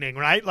frightening,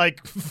 right?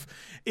 Like,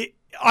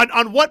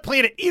 on what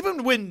planet,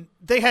 even when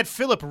they had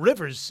Phillip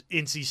Rivers,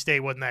 NC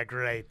State wasn't that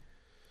great.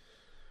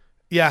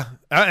 Yeah,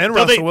 and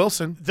Russell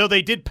Wilson. Though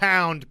they did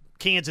pound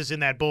Kansas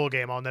in that bowl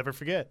game, I'll never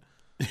forget.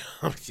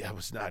 That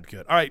was not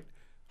good. All right,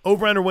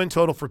 over-under win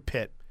total for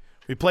Pitt.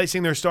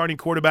 Replacing their starting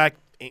quarterback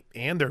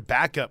and their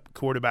backup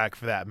quarterback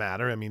for that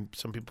matter. I mean,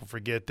 some people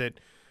forget that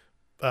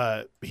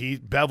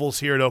Bevel's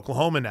here at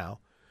Oklahoma now.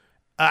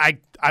 I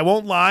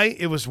won't lie,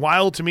 it was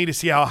wild to me to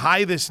see how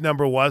high this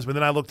number was, but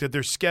then I looked at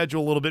their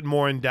schedule a little bit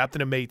more in depth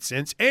and it made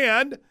sense.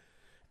 And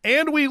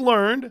we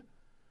learned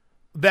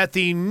that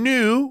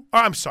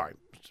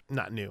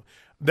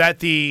that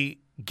the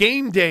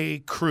game day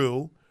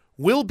crew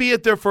will be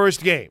at their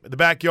first game at the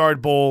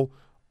Backyard Bowl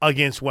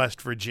against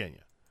West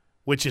Virginia,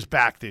 which is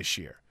back this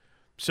year.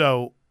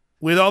 So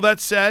with all that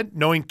said,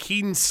 knowing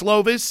Keaton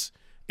Slovis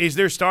is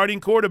their starting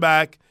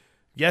quarterback,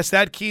 yes,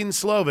 that Keaton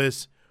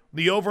Slovis,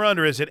 the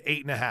over-under is at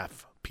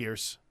 8.5,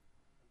 Pierce.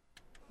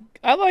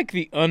 I like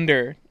the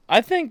under.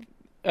 I think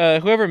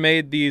whoever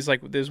made these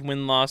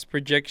win-loss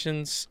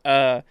projections,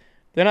 they're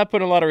not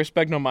putting a lot of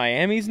respect on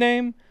Miami's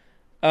name.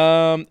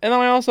 And then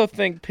I also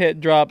think Pitt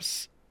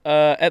drops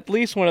at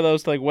least one of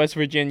those West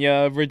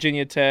Virginia,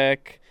 Virginia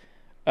Tech,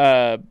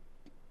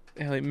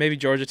 maybe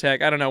Georgia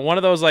Tech. I don't know. One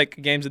of those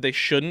games that they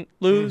shouldn't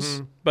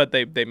lose, but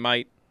they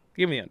might.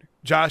 Give me the under.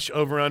 Josh,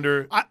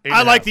 over-under.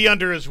 I like the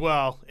under as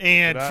well,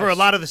 and for a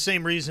lot of the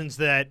same reasons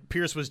that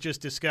Pierce was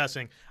just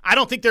discussing. I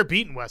don't think they're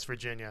beating West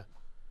Virginia.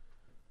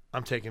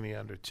 I'm taking the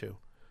under, too.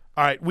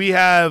 All right, we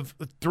have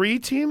 3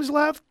 teams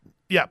left?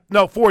 Yeah,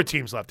 no, 4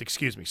 teams left,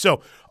 excuse me.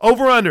 So,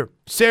 over-under,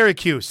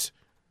 Syracuse.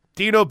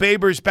 Dino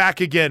Babers back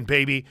again,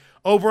 baby.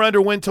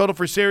 Over-under win total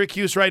for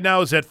Syracuse right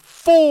now is at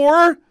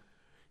 4.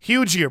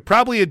 Huge year.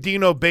 Probably a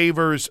Dino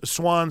Babers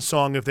swan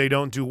song if they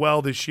don't do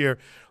well this year.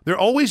 They're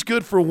always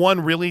good for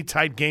one really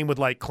tight game with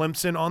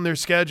Clemson on their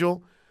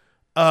schedule.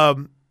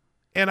 And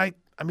I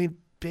mean,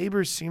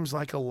 Babers seems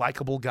like a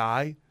likable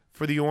guy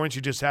for the Orange.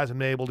 He just hasn't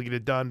been able to get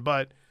it done.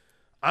 But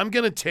I'm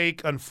going to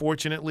take,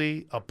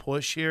 unfortunately, a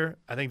push here.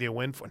 I think they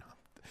win for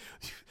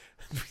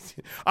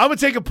I'm going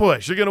to take a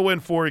push. You're going to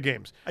win 4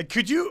 games.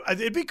 Could you?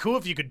 It'd be cool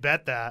if you could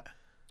bet that.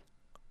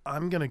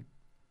 I'm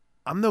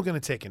though going to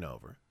take an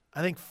over.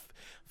 I think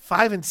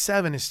 5 and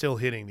 7 is still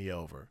hitting the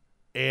over.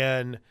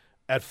 And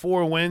at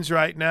 4 wins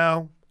right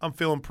now, I'm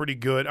feeling pretty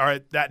good. All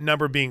right, that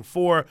number being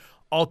 4,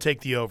 I'll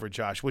take the over,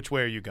 Josh. Which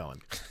way are you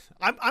going?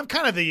 I'm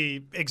kind of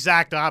the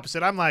exact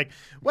opposite. I'm like,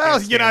 well,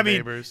 Can't you know, I stand mean,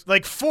 Neighbors.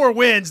 like 4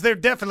 wins, they're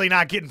definitely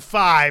not getting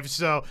 5.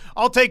 So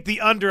I'll take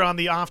the under on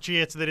the off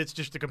chance that it's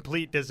just a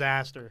complete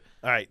disaster.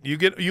 All right,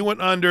 you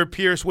went under.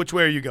 Pierce, which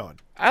way are you going?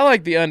 I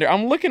like the under.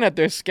 I'm looking at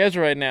their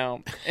schedule right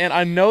now, and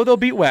I know they'll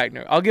beat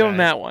Wagner. I'll give them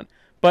Right. that one.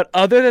 But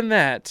other than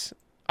that,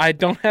 I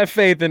don't have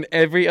faith in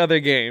every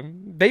other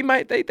game.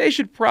 They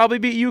should probably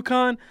beat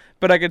UConn,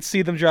 but I could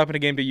see them dropping a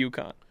game to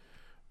UConn.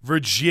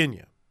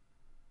 Virginia,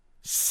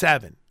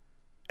 7.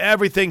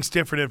 Everything's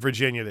different in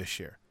Virginia this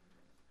year.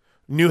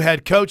 New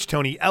head coach,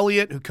 Tony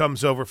Elliott, who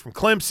comes over from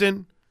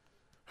Clemson,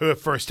 who a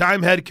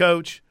first-time head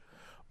coach.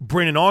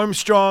 Brennan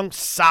Armstrong,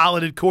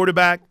 solid at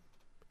quarterback.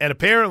 And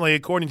apparently,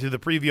 according to the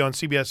preview on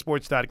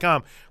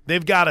CBSSports.com,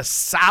 they've got a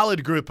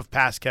solid group of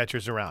pass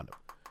catchers around them.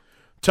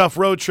 Tough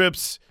road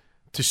trips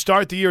to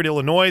start the year at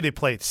Illinois. They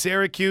play at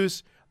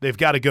Syracuse. They've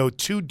got to go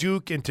to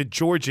Duke and to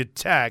Georgia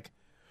Tech.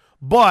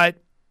 But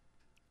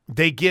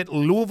they get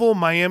Louisville,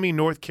 Miami,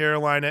 North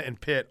Carolina, and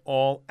Pitt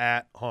all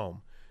at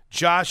home.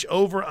 Josh,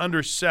 over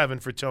under 7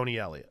 for Tony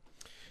Elliott.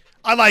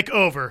 I like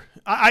over.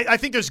 I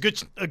think there's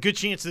a good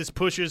chance this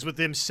pushes with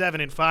them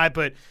 7-5,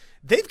 but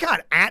they've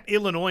got at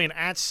Illinois and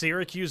at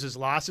Syracuse as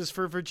losses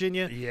for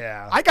Virginia.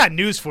 Yeah. I got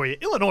news for you.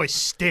 Illinois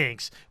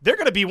stinks. They're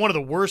going to be one of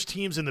the worst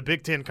teams in the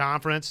Big Ten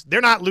Conference.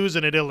 They're not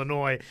losing at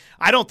Illinois.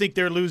 I don't think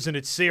they're losing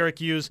at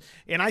Syracuse.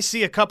 And I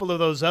see a couple of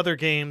those other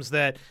games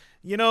that,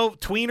 you know,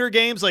 tweener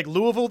games like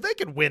Louisville, they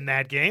could win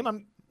that game.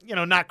 I'm,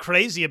 not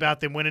crazy about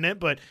them winning it,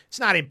 but it's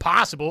not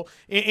impossible.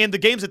 And the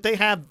games that they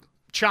have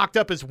chalked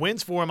up as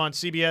wins for them on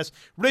CBS.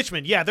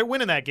 Richmond, yeah, they're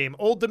winning that game.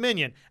 Old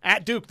Dominion,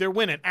 at Duke, they're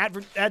winning.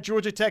 At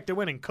Georgia Tech, they're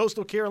winning.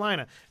 Coastal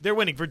Carolina, they're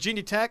winning.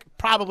 Virginia Tech,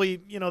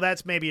 probably,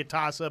 that's maybe a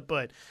toss-up.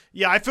 But,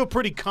 yeah, I feel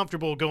pretty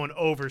comfortable going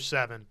over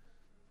 7.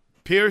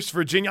 Pierce,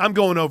 Virginia. I'm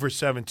going over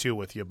 7-2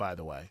 with you, by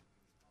the way.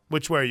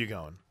 Which way are you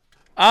going?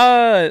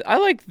 I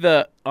like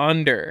the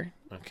under.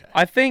 Okay.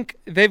 I think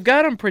they've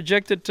got them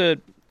projected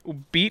to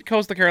beat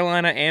Coastal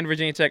Carolina and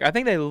Virginia Tech. I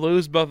think they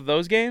lose both of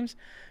those games,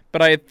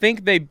 but I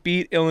think they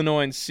beat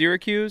Illinois and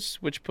Syracuse,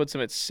 which puts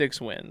them at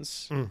 6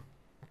 wins.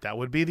 That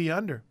would be the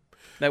under.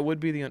 That would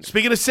be the under.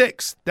 Speaking of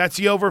 6, that's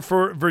the over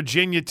for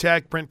Virginia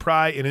Tech. Brent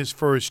Pry in his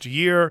first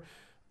year.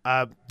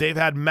 They've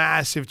had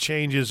massive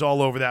changes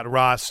all over that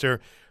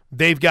roster.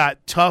 They've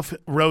got tough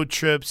road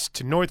trips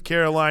to North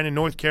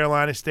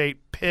Carolina State,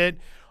 Pitt.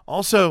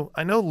 Also,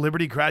 I know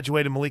Liberty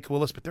graduated Malik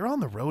Willis, but they're on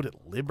the road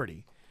at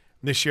Liberty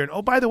this year. And,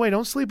 oh, by the way,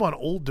 don't sleep on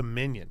Old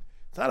Dominion.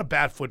 It's not a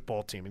bad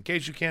football team. In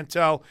case you can't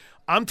tell,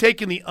 I'm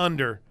taking the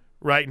under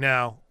right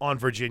now on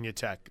Virginia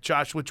Tech.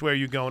 Josh, which way are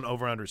you going,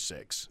 over under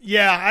 6?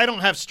 Yeah, I don't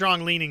have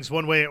strong leanings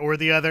one way or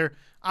the other.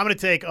 I'm going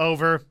to take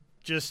over.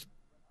 Just,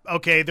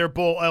 okay, they're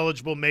bowl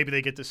eligible. Maybe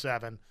they get to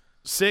 7.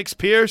 6,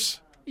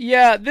 Pierce?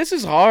 Yeah, this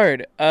is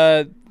hard.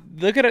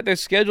 Looking at their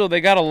schedule,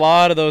 they got a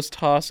lot of those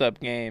toss-up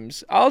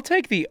games. I'll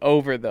take the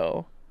over,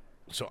 though.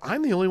 So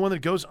I'm the only one that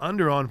goes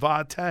under on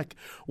Va Tech,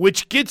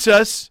 which gets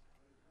us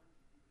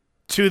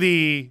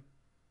to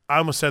I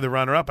almost said the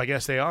runner-up. I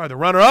guess they are. The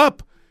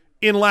runner-up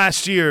in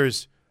last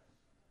year's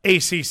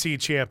ACC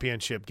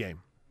championship game,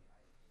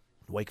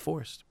 Wake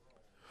Forest.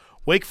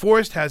 Wake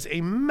Forest has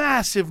a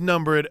massive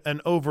number at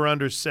an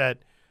over-under set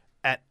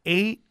at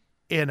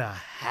 8.5.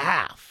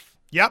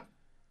 Yep.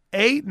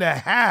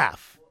 8.5.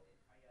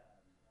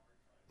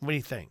 What do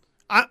you think?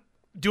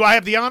 Do I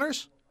have the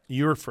honors?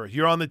 You're first.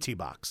 You're on the tee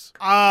box.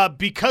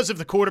 Because of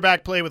the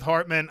quarterback play with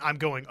Hartman, I'm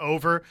going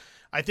over.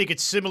 I think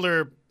it's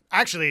similar.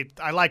 Actually,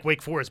 I like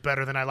Wake Forest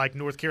better than I like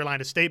North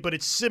Carolina State, but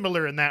it's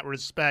similar in that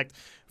respect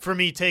for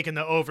me taking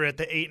the over at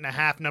the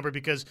 8.5 number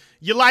because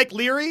you like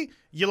Leary,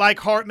 you like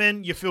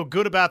Hartman, you feel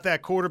good about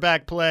that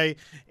quarterback play,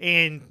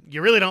 and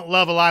you really don't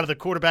love a lot of the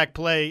quarterback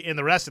play in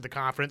the rest of the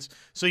conference,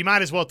 so you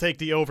might as well take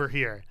the over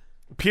here.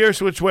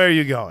 Pierce, which way are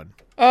you going?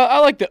 I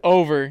like the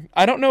over.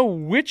 I don't know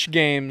which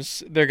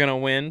games they're going to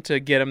win to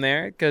get them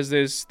there because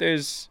there's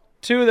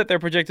 2 that they're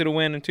projected to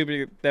win and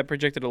 2 that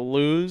projected to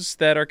lose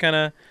that are kind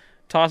of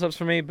toss-ups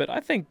for me, but I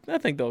think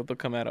they'll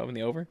come out in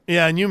the over.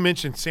 Yeah, and you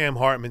mentioned Sam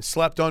Hartman.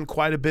 Slept on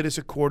quite a bit as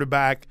a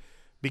quarterback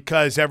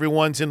because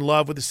everyone's in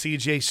love with the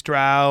C.J.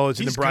 Strouds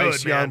and the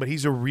Bryce Young, but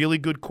he's a really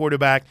good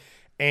quarterback,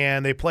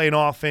 and they play an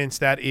offense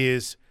that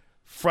is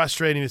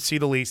frustrating to see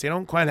the least. They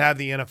don't quite have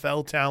the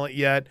NFL talent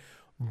yet,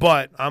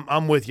 but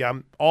I'm with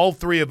you. All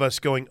 3 of us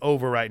going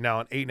over right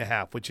now at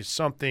 8.5, which is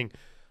something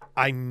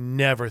I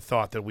never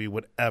thought that we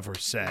would ever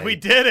say. We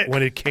did it.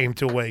 When it came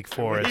to Wake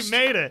Forest. We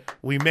made it.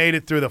 We made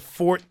it through the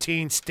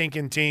 14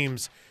 stinking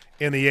teams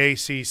in the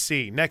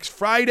ACC. Next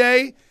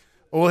Friday,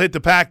 we'll hit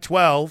the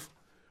Pac-12,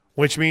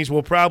 which means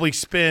we'll probably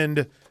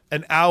spend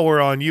an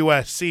hour on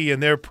USC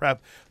and their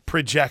prep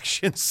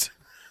projections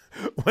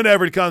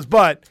whenever it comes.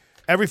 But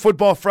every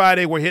football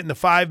Friday, we're hitting the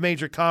 5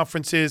 major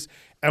conferences,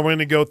 and we're going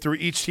to go through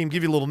each team,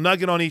 give you a little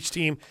nugget on each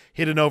team,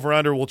 hit an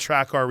over-under. We'll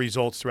track our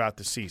results throughout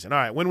the season. All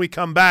right, when we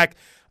come back,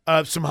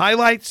 some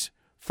highlights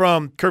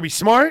from Kirby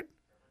Smart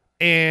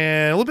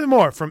and a little bit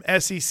more from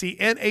SEC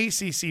and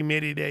ACC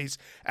Media Days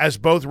as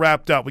both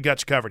wrapped up. We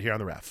got you covered here on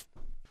The Ref.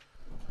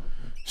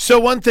 So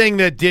one thing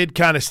that did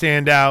kind of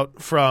stand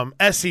out from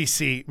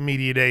SEC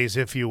Media Days,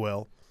 if you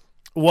will,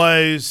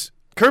 was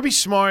Kirby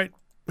Smart,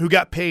 who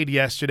got paid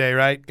yesterday,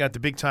 right? Got the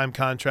big-time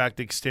contract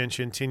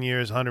extension, 10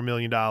 years, $100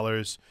 million.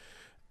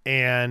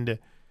 And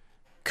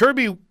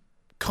Kirby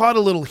caught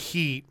a little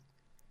heat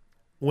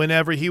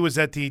whenever he was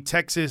at the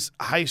Texas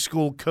High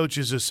School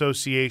Coaches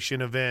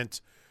Association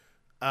event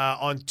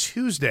on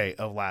Tuesday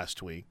of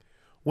last week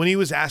when he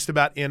was asked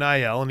about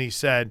NIL, and he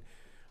said,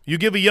 you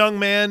give a young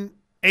man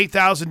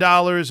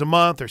 $8,000 a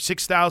month or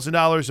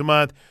 $6,000 a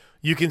month,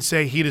 you can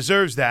say he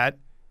deserves that.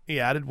 He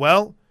added,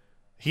 well,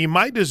 he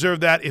might deserve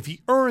that if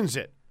he earns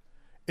it,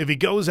 if he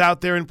goes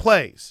out there and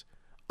plays.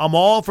 I'm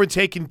all for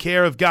taking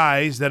care of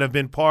guys that have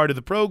been part of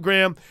the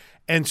program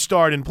and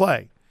start and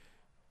play.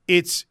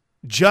 It's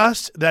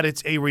just that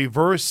it's a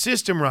reverse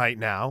system right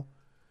now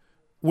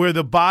where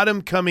the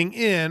bottom coming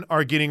in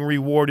are getting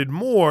rewarded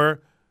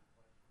more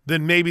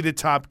than maybe the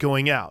top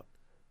going out.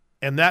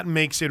 And that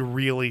makes it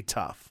really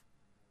tough.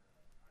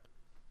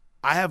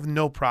 I have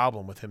no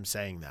problem with him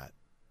saying that.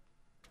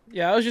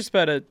 Yeah, I was just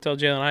about to tell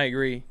Jalen I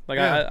agree. Like,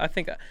 Yeah. I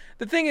think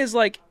the thing is,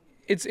 like,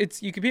 it's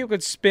people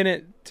could spin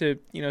it to,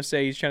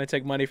 say he's trying to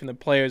take money from the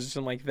players or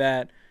something like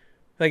that.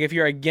 Like, if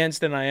you're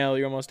against NIL,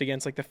 you're almost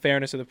against, like, the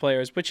fairness of the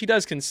players. But he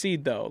does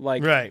concede, though.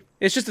 Like, Right.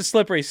 It's just a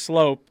slippery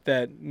slope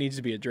that needs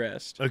to be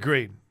addressed.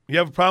 Agreed. You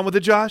have a problem with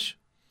it, Josh?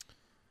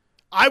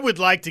 I would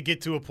like to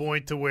get to a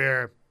point to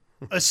where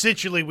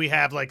essentially we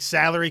have like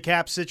salary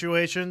cap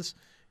situations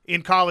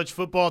in college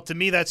football. To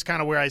me, that's kind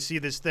of where I see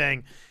this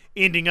thing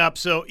ending up.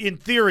 So in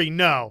theory,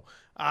 no,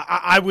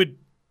 I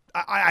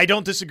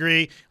don't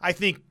disagree. I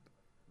think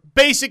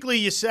basically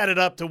you set it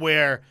up to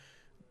where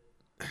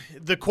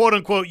the quote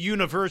unquote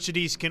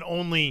universities can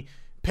only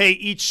pay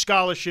each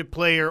scholarship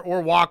player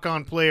or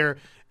walk-on player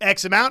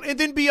X amount. And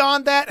then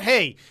beyond that,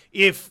 hey,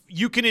 if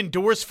you can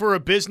endorse for a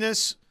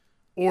business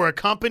or a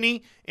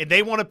company and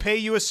they want to pay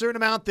you a certain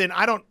amount, then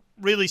I don't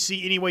really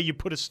see any way you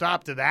put a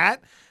stop to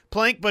that,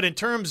 Plank. But in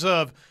terms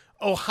of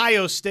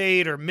Ohio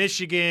State or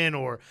Michigan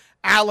or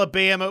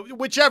Alabama,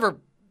 whichever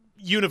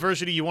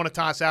university you want to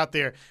toss out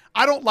there,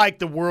 I don't like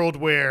the world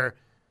where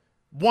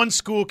one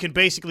school can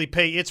basically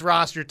pay its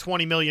roster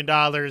 $20 million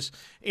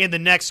and the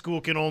next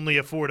school can only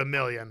afford $1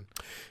 million.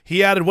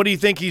 He added, what do you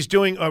think he's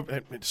doing?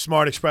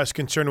 Smart expressed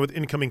concern with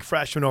incoming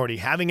freshmen already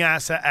having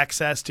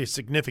access to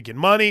significant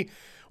money.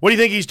 What do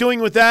you think he's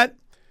doing with that?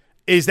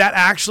 Is that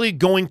actually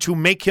going to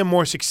make him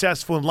more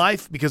successful in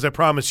life? Because I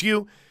promise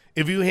you,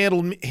 if you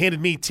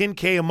handed me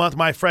 $10K a month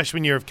my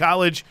freshman year of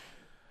college,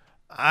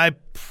 I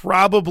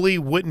probably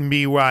wouldn't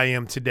be where I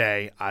am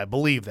today. I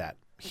believe that.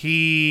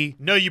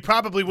 No, you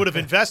probably would have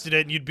invested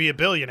it and you'd be a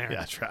billionaire.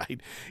 That's right.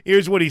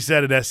 Here's what he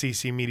said at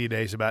SEC Media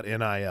Days about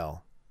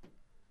NIL.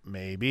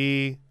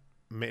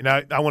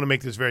 Now, I want to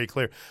make this very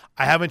clear.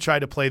 I haven't tried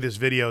to play this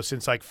video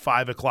since like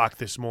 5 o'clock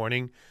this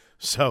morning.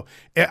 So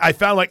I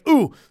found like,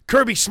 ooh,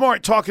 Kirby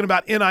Smart talking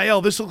about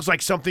NIL. This looks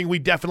like something we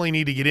definitely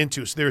need to get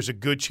into. So there's a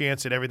good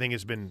chance that everything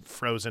has been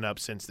frozen up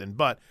since then.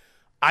 But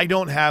I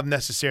don't have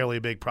necessarily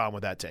a big problem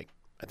with that take.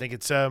 I think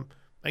it's a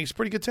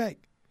pretty good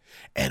take.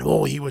 And,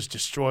 he was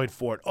destroyed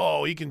for it.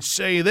 Oh, he can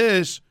say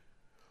this,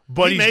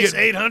 but he makes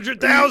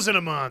 $800,000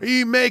 a month.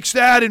 He makes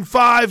that in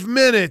 5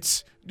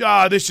 minutes.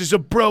 This is a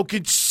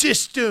broken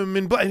system.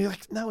 And you're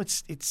like, no,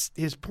 it's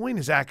his point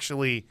is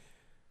actually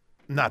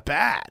not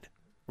bad,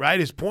 right?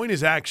 His point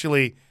is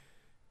actually,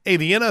 hey,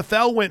 the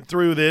NFL went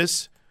through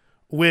this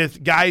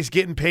with guys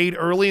getting paid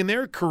early in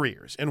their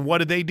careers. And what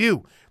did they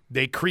do?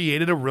 They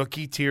created a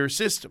rookie tier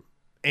system.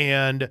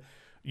 And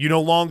you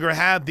no longer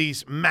have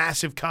these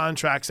massive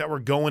contracts that were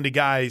going to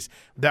guys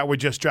that were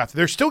just drafted.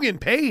 They're still getting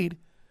paid,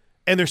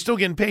 and they're still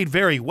getting paid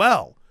very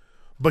well.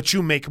 But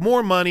you make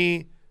more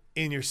money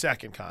in your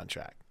second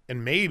contract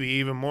and maybe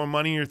even more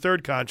money in your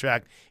third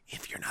contract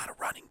if you're not a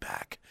running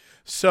back.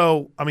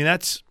 So, I mean,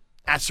 that's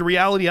the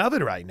reality of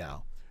it right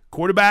now.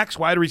 Quarterbacks,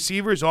 wide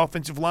receivers,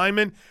 offensive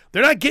linemen,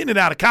 they're not getting it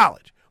out of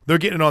college. They're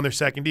getting it on their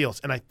second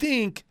deals. And I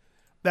think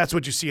that's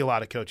what you see a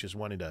lot of coaches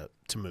wanting to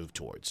move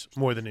towards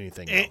more than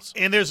anything else.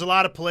 And there's a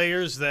lot of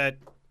players that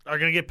are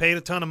going to get paid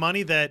a ton of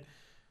money that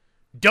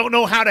don't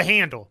know how to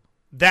handle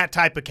that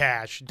type of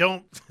cash,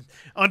 don't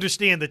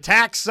understand the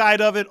tax side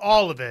of it,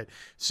 all of it.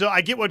 So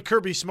I get what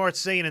Kirby Smart's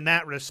saying in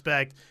that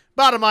respect.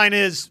 Bottom line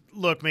is,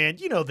 look, man,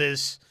 you know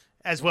this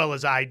as well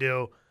as I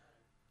do.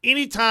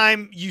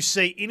 Anytime you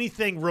say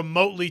anything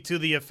remotely to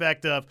the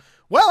effect of,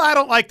 well, I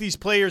don't like these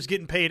players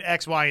getting paid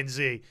X, Y, and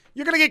Z,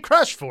 you're going to get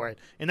crushed for it.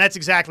 And that's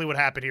exactly what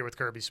happened here with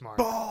Kirby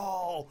Smart.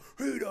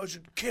 He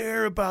doesn't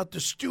care about the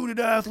student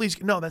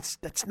athletes. No, that's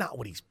not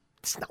what he's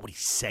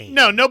saying.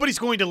 No, nobody's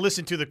going to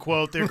listen to the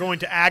quote. They're going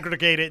to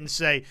aggregate it and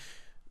say,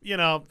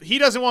 he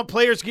doesn't want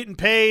players getting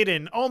paid,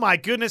 and oh my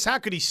goodness, how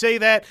could he say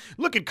that?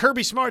 Look at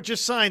Kirby Smart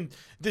just signed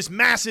this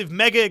massive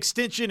mega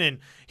extension, and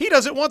he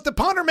doesn't want the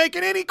punter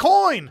making any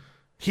coin.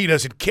 He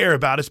doesn't care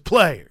about his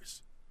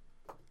players.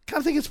 Kind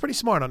of think it's pretty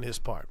smart on his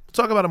part. We'll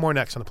talk about it more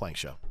next on The Plank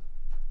Show.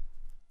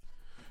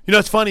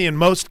 It's funny, in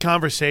most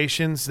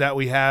conversations that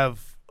we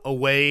have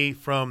away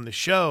from the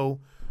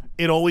show,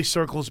 it always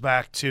circles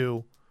back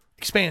to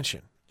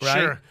expansion, right?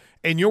 Sure.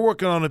 And you're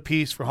working on a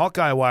piece for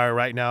Hawkeye Wire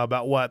right now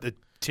about what, the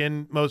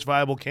 10 most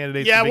viable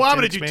candidates. Yeah, for Big well, I'm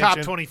Ten going to do expansion?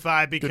 top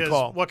 25 because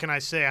call. what can I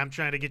say? I'm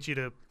trying to get you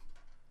to,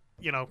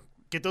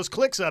 get those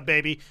clicks up,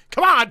 baby.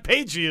 Come on,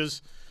 page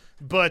views.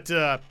 But,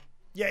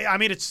 yeah, I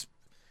mean, it's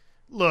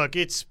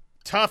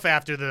tough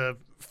after the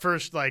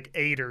first,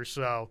 8 or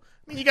so.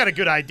 I mean, you got a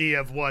good idea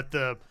of what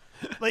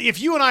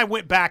if you and I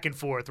went back and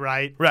forth,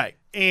 right? Right.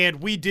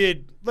 And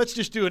let's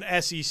just do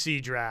an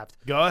SEC draft.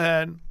 Go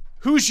ahead.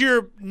 Who's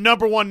your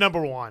number one?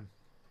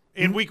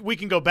 And we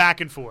can go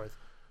back and forth.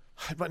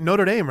 But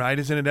Notre Dame, right?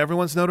 Isn't it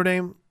everyone's Notre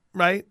Dame,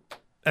 right?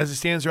 As it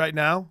stands right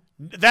now?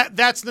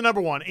 That's the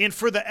number one. And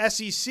for the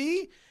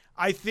SEC,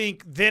 I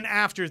think then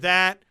after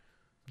that,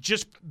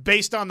 just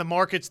based on the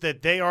markets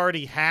that they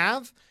already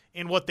have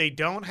and what they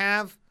don't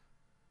have,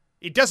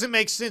 it doesn't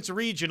make sense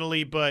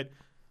regionally, but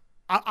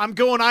I'm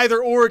going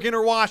either Oregon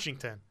or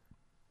Washington.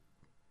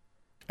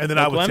 And then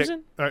Or I would Clemson? take.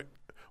 All right.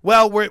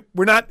 Well,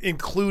 we're not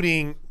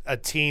including a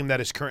team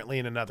that is currently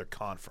in another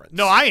conference.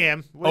 No, I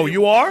am. Oh,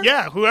 you are?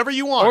 Yeah, whoever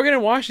you want. Oregon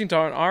and Washington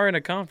are in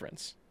a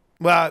conference.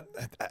 Well,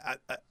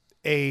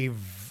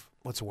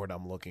 what's the word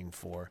I'm looking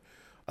for?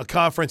 A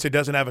conference that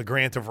doesn't have a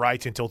grant of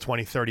rights until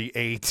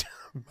 2038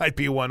 might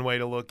be one way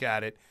to look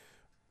at it.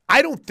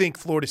 I don't think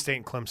Florida State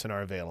and Clemson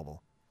are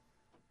available.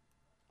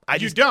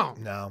 You don't?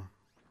 No,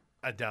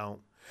 I don't.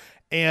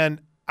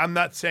 And I'm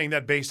not saying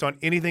that based on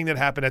anything that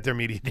happened at their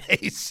media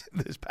days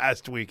this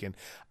past weekend.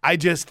 I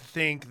just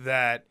think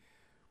that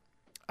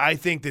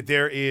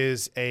there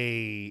is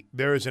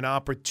an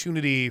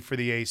opportunity for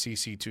the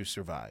ACC to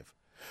survive.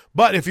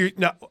 But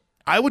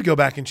I would go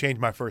back and change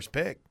my first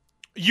pick.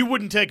 You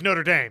wouldn't take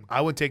Notre Dame.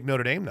 I would take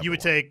Notre Dame number You would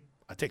one. take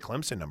I'd take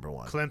Clemson number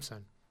one.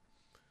 Clemson.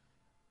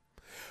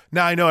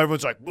 Now I know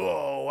everyone's like,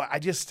 whoa,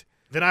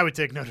 Then I would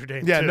take Notre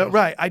Dame yeah, too. no,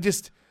 right.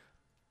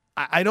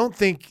 I don't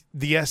think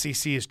the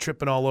SEC is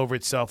tripping all over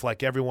itself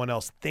like everyone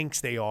else thinks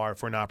they are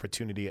for an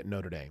opportunity at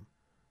Notre Dame.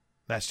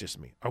 That's just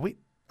me. Are we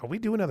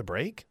doing another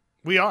break?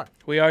 We are.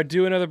 We are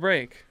due another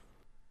break.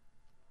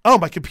 Oh,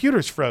 my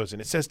computer's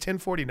frozen. It says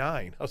 10:49.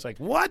 I was like,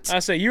 what? I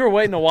say you were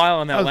waiting a while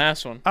on that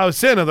last one. I was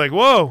sitting. I was like,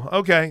 whoa,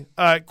 okay.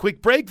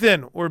 Quick break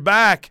then. We're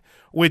back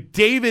with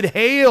David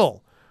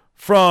Hale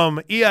from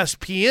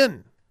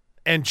ESPN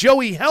and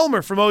Joey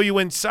Helmer from OU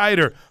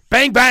Insider.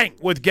 Bang, bang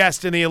with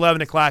guests in the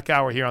 11 o'clock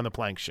hour here on The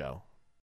Plank Show.